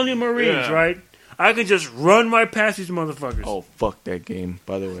Colonial Marines, right? I can just run right past these motherfuckers. Oh, fuck that game,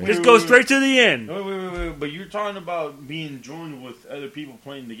 by the way. Just go straight to the end. Wait. But you're talking about being joined with other people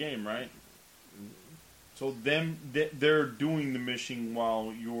playing the game, right? So they're doing the mission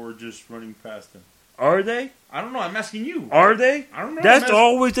while you're just running past them. Are they? I don't know. I'm asking you. Are they? I don't know. That's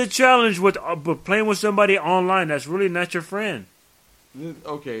always the challenge with playing with somebody online that's really not your friend.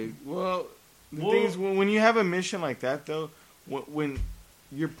 Okay, well, the thing is, when you have a mission like that, though, when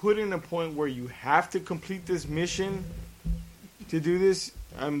you're put in a point where you have to complete this mission to do this,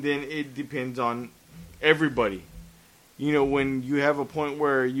 then it depends on everybody. You know, when you have a point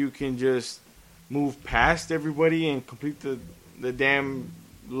where you can just move past everybody and complete the damn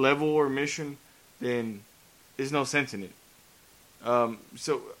level or mission, then there's no sense in it.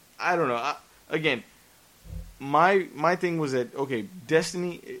 So I don't know. Again, my thing was that okay,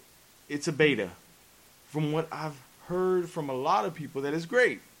 Destiny, it's a beta. From what I've heard from a lot of people, that is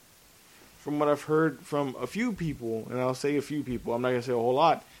great. From what I've heard from a few people, and I'll say a few people, I'm not gonna say a whole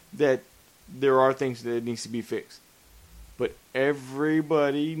lot, that there are things that needs to be fixed. But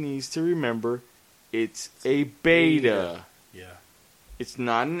everybody needs to remember, it's a beta. Yeah. It's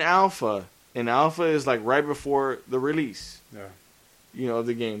not an alpha. An alpha is like right before the release. Yeah. Of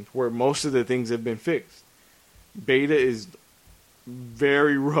the game, where most of the things have been fixed. Beta is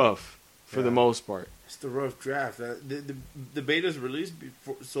very rough for the most part. It's the rough draft. The beta's released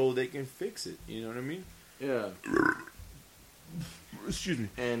before, so they can fix it. You know what I mean? Yeah. Excuse me.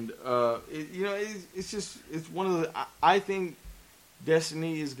 And it's one of the. I think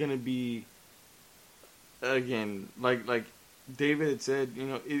Destiny is gonna be, again, like David had said.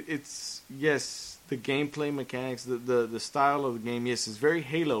 It's yes. The gameplay mechanics, the style of the game, yes, it's very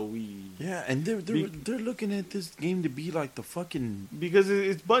Halo-y. Yeah, and they're looking at this game to be like the fucking, because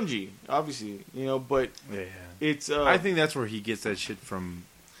it's Bungie, obviously, but it's. I think that's where he gets that shit from.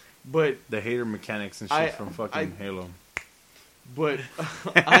 But the hater mechanics and shit from fucking Halo. But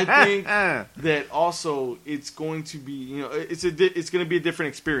I think that also it's going to be, it's going to be a different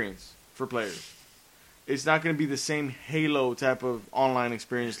experience for players. It's not going to be the same Halo type of online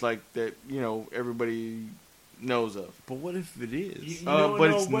experience like that, everybody knows of. But what if it is?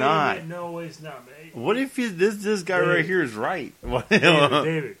 But it's not. No, it's not, man. What if this guy right here is right?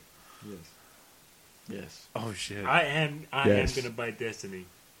 David. Yes. Oh shit. I am going to buy Destiny.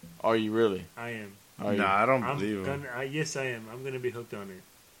 Are you really? I am. I don't believe him. Yes, I am. I'm going to be hooked on it.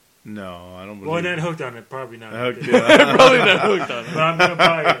 No, I don't believe. Well, not hooked on it. Probably not. Probably not hooked on it. But I'm going to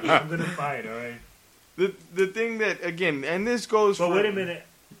buy it. I'm going to buy it. All right. The thing that, again, and this goes but wait a minute.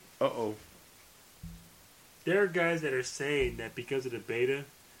 Uh-oh. There are guys that are saying that because of the beta,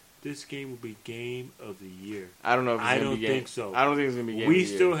 this game will be game of the year. I don't know if it's going to be game. I don't think so. I don't think it's going to be game of the year.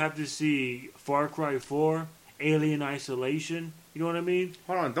 We still have to see Far Cry 4, Alien Isolation. You know what I mean?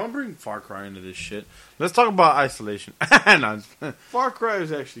 Hold on. Don't bring Far Cry into this shit. Let's talk about Isolation. Far Cry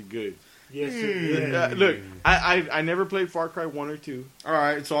is actually good. Yes, look, I never played Far Cry 1 or 2.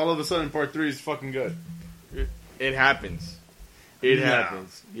 Alright, so all of a sudden Part 3 is fucking good. It happens. It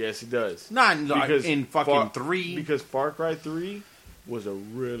happens. Yes, it does. Not in fucking 3. Because Far Cry 3 was a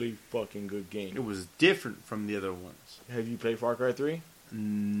really fucking good game. It was different from the other ones. Have you played Far Cry 3?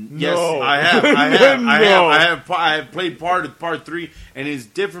 Yes, I have. I have played Part 3, and it's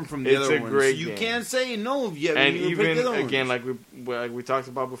different from the other ones. Great you game. Can't say no yet. And even again, like we talked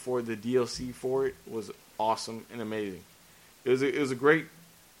about before, the DLC for it was awesome and amazing. It was a great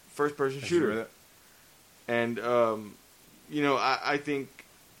first person shooter. And I think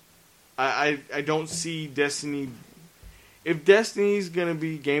I don't see Destiny. If Destiny's gonna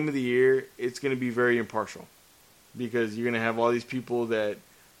be game of the year, it's gonna be very impartial. Because you're going to have all these people that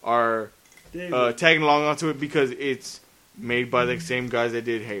are tagging along onto it because it's made by the same guys that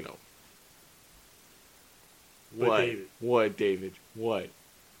did Halo. What, David? What?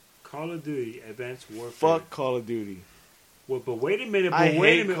 Call of Duty Advanced Warfare. Fuck Call of Duty. Well, but wait a minute. I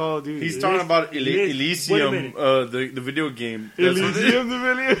hate Call of Duty. He's talking about Elysium, the video game. Elysium, the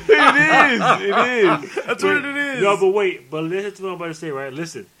video. It is. That's what it is. No, but wait. But listen to what I'm about to say, right?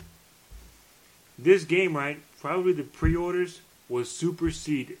 Listen. This game, right? Probably the pre-orders will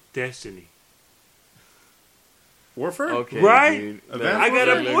supersede Destiny. Warfare? Okay, right? Dude. I got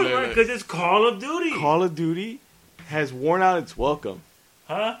a point, right? Because it's Call of Duty. Call of Duty has worn out its welcome.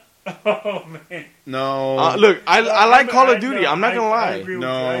 Huh? Oh, man. No. Look, I like Call of Duty. I'm not going to lie. I agree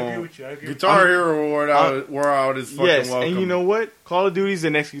with you. Guitar Hero wore out his fucking welcome. And you know what? Call of Duty is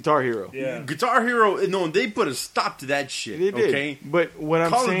the next Guitar Hero. Yeah. Guitar Hero, no, they put a stop to that shit. They did. Okay? But what I'm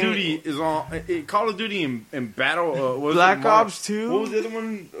Call saying... Call of Duty is on... Call of Duty and Battle... Black Ops 2? What was the other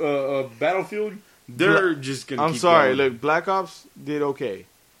one? Battlefield? They're just going to keep I'm sorry. going. Look, Black Ops did okay.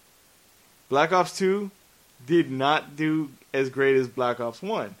 Black Ops 2 did not do as great as Black Ops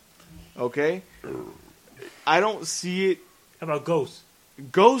 1. Okay? I don't see it. How about Ghost?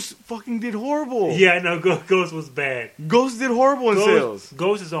 Ghost fucking did horrible. Yeah, I know. Ghost was bad. Ghost did horrible in sales.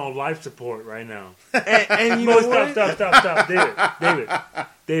 Ghost is on life support right now. And you know what? Stop.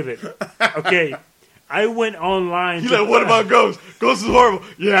 David. Okay. I went online. You're like, what about Ghost? Ghost is horrible.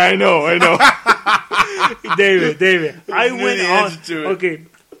 Yeah, I know. David. I went on. Okay.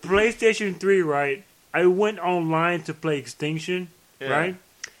 PlayStation 3, right? I went online to play Extinction, right?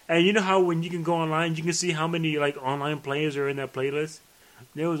 And you know how when you can go online, you can see how many online players are in that playlist?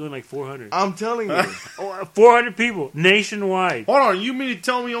 There was only 400. I'm telling you. 400 people nationwide. Hold on, you mean to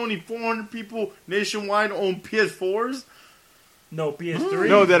tell me only 400 people nationwide own PS4s? No, PS3.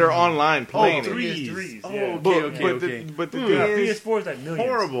 No, that are online playing. PS3s. Oh, okay. But the thing is, PS4 is like millions.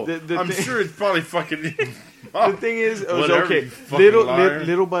 Horrible. I'm sure it's probably fucking. The thing is, it was okay.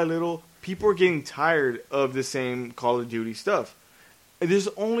 Little by little, people are getting tired of the same Call of Duty stuff. There's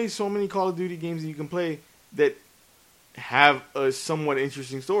only so many Call of Duty games that you can play that have a somewhat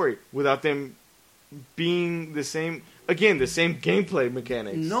interesting story without them being the same. Again, the same gameplay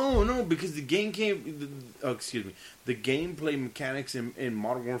mechanics. No, because the gameplay mechanics in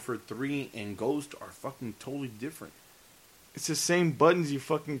Modern Warfare 3 and Ghost are fucking totally different. It's the same buttons you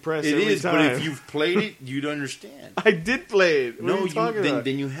fucking press. It every is, time. but if you've played it, you'd understand. I did play it.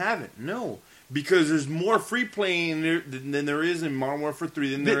 Then you haven't. No. Because there's more free playing than there is in Modern Warfare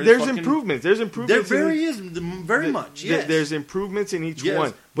 3. There's improvements. There's improvements. There is very much. Yes. There's improvements in each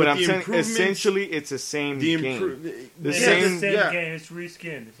one, but I'm saying essentially it's the same game. The same game. It's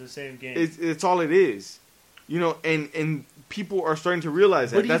reskinned. It's the same game. It's all it is, and people are starting to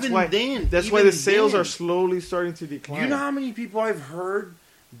realize that. But that's why the sales are slowly starting to decline. You know how many people I've heard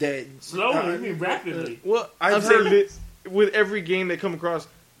that slowly? I mean rapidly. Well, I'm saying with every game they come across.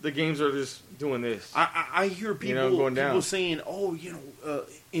 The games are just doing this. I hear people going down. People saying, "Oh,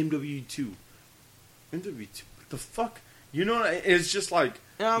 MW2, MW2, what the fuck?" It's just like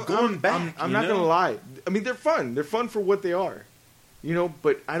going back. I'm not gonna lie. I mean, they're fun. They're fun for what they are,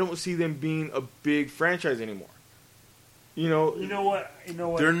 But I don't see them being a big franchise anymore. You know what?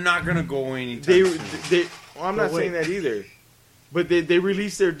 They're not gonna go anytime soon. I'm not saying that either. But they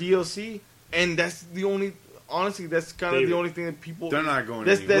released their DLC, and that's the only. Honestly, that's kind of the only thing that people... They're not going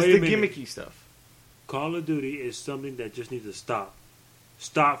That's the gimmicky stuff. Call of Duty is something that just needs to stop.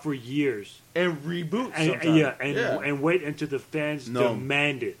 Stop for years. And reboot and wait until the fans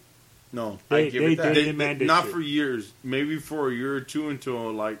demand it. No. They demand it. Not for years. Maybe for a year or two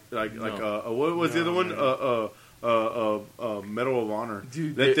until what was the other one? Medal of Honor.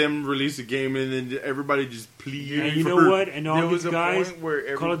 Dude, let them release a game and then everybody just please. And you know what? And all these guys,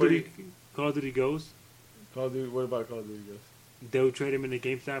 Call of Duty Ghosts. What about Call of Duty Ghosts? They'll trade them in the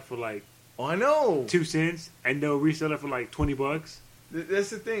GameStop for like... Oh, I know! 2 cents, and they'll resell it for like $20. That's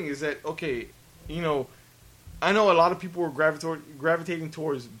the thing, is that, okay, I know a lot of people were gravitating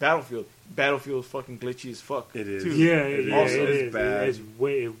towards Battlefield. Battlefield is fucking glitchy as fuck. It is. Too. Yeah, it's bad. It's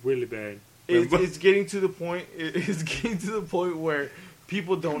really bad. It's getting to the point... It's getting to the point where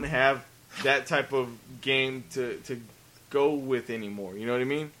people don't have that type of game to go with anymore. You know what I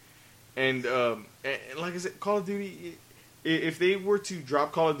mean? And like I said, Call of Duty, if they were to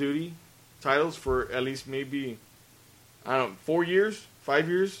drop Call of Duty titles for at least maybe, 4 years, 5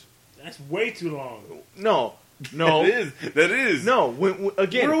 years. That's way too long. No. That is. No,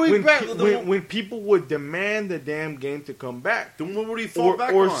 when people would demand the damn game to come back. Then what would he fall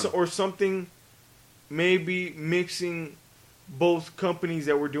back on? Or something, maybe mixing both companies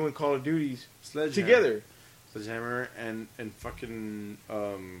that were doing Call of Duties together. Sledgehammer and fucking...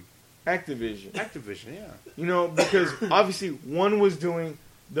 Activision, yeah. Because obviously one was doing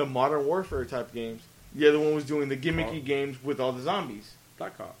the Modern Warfare type games, the other one was doing the gimmicky games with all the zombies.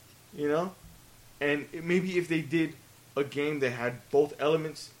 Black Ops. And maybe if they did a game that had both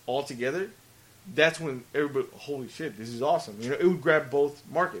elements all together, that's when everybody, holy shit, this is awesome. It would grab both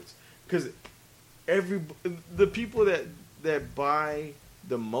markets because the people that buy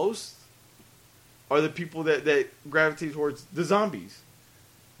the most are the people that gravitate towards the zombies.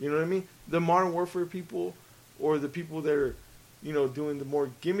 You know what I mean? The Modern Warfare people, or the people that are, doing the more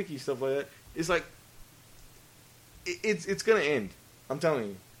gimmicky stuff like that. It's like, it's gonna end. I'm telling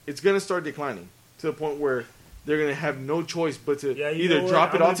you, it's gonna start declining to the point where they're gonna have no choice but to either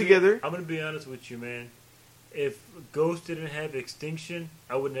drop it altogether. I'm gonna be honest with you, man. If Ghost didn't have Extinction,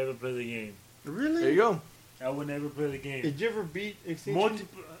 I would never play the game. Really? There you go. I would never play the game. Did you ever beat Extinction?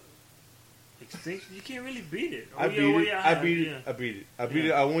 Extinction? You can't really beat it. I beat it.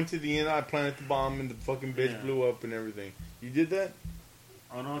 I went to the end. I planted the bomb, and the fucking bitch blew up and everything. You did that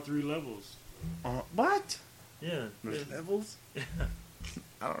on all 3 levels. What? Yeah. There's levels.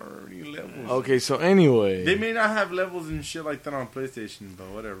 I don't remember any levels. Okay, so anyway, they may not have levels and shit like that on PlayStation, but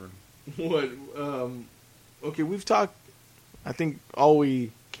whatever. What? Okay, we've talked. I think all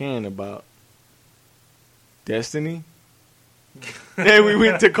we can about Destiny. Hey, we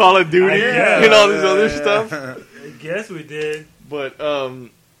went to Call of Duty and all this other stuff. I guess we did. But,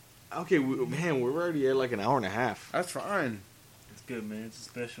 okay, we're already at like an hour and a half. That's fine. It's good, man. It's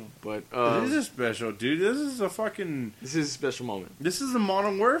special. But it is a special, dude. This is a special moment. This is a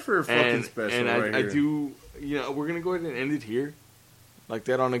Modern Warfare fucking special and I do, we're going to go ahead and end it here. Like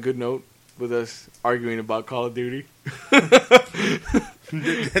that on a good note with us arguing about Call of Duty.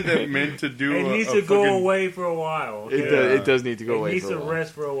 that meant to do. It needs to go away for a while. Okay? It does need to go away. It needs to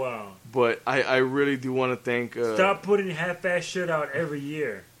rest for a while. But I really do want to thank. Stop putting half-ass shit out every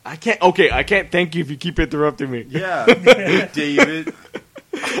year. I can't thank you if you keep interrupting me. Yeah, David.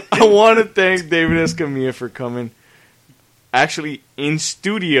 I want to thank David Escamilla for coming. Actually, in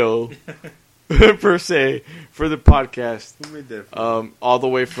studio, per se, for the podcast. Who made that? All the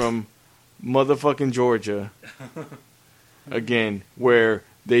way from motherfucking Georgia. Again, where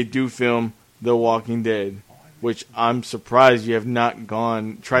they do film The Walking Dead, which I'm surprised you have not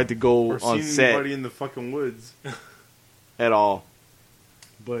tried to go or on seen set. Anybody in the fucking woods at all.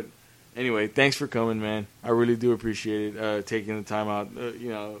 But anyway, thanks for coming, man. I really do appreciate it. Taking the time out,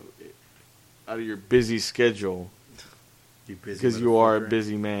 out of your busy schedule. Because you are a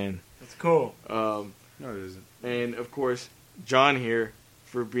busy man. That's cool. No, it isn't. And of course, John here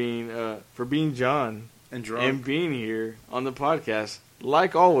for being John and drunk and being here on the podcast,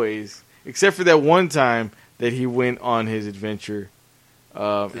 like always, except for that one time that he went on his adventure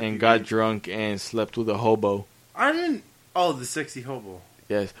and got drunk and slept with a hobo. I didn't. Oh, the sexy hobo.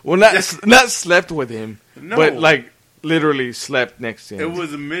 Yes. Well, not slept with him, but like literally slept next to him. It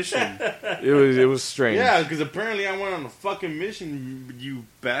was a mission. It was strange. Yeah, because apparently I went on a fucking mission, you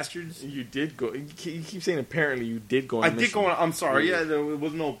bastards. You did go. You keep saying apparently you did go on a mission. I did go on. I'm sorry. Yeah, there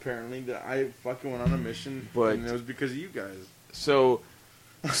was no apparently that I fucking went on a mission, but and it was because of you guys. So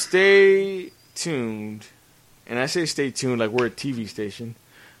stay tuned, and I say stay tuned like we're a TV station.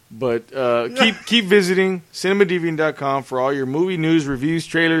 But keep visiting cinemadeviant.com for all your movie news, reviews,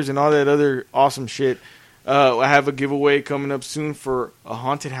 trailers, and all that other awesome shit. I have a giveaway coming up soon for A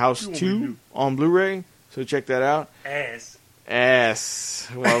Haunted House 2 on Blu-ray, so check that out. Ass.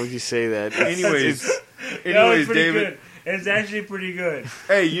 Why would you say that? Anyways, David. Good. It's actually pretty good.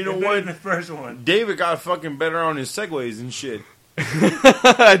 Hey, you know what? The first one. David got fucking better on his segues and shit.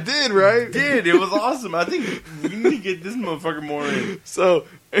 I did, right? It was awesome. I think we need to get this motherfucker more in. So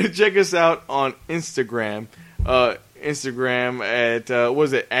check us out on Instagram. Instagram at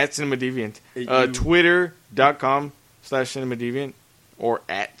at CinemaDeviant. Twitter.com/CinemaDeviant or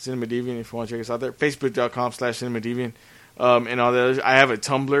at CinemaDeviant if you want to check us out there. Facebook.com/CinemaDeviant and all the others. I have a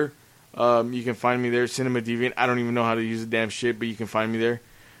Tumblr. You can find me there, CinemaDeviant. I don't even know how to use the damn shit, but you can find me there.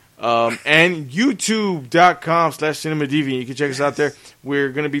 And YouTube.com/CinemaDeviant. You can check us out there. We're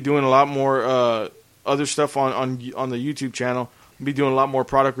going to be doing a lot more other stuff on the YouTube channel. We'll be doing a lot more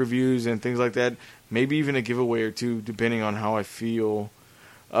product reviews and things like that. Maybe even a giveaway or two, depending on how I feel.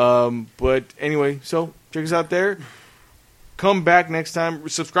 But anyway, so check us out there. Come back next time.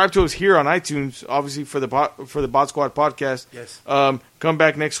 Subscribe to us here on iTunes, obviously for the Bot Squad podcast. Yes. Come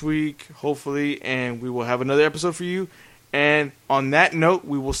back next week, hopefully, and we will have another episode for you. And on that note,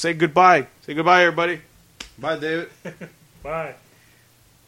 we will say goodbye. Say goodbye, everybody. Bye, David. Bye.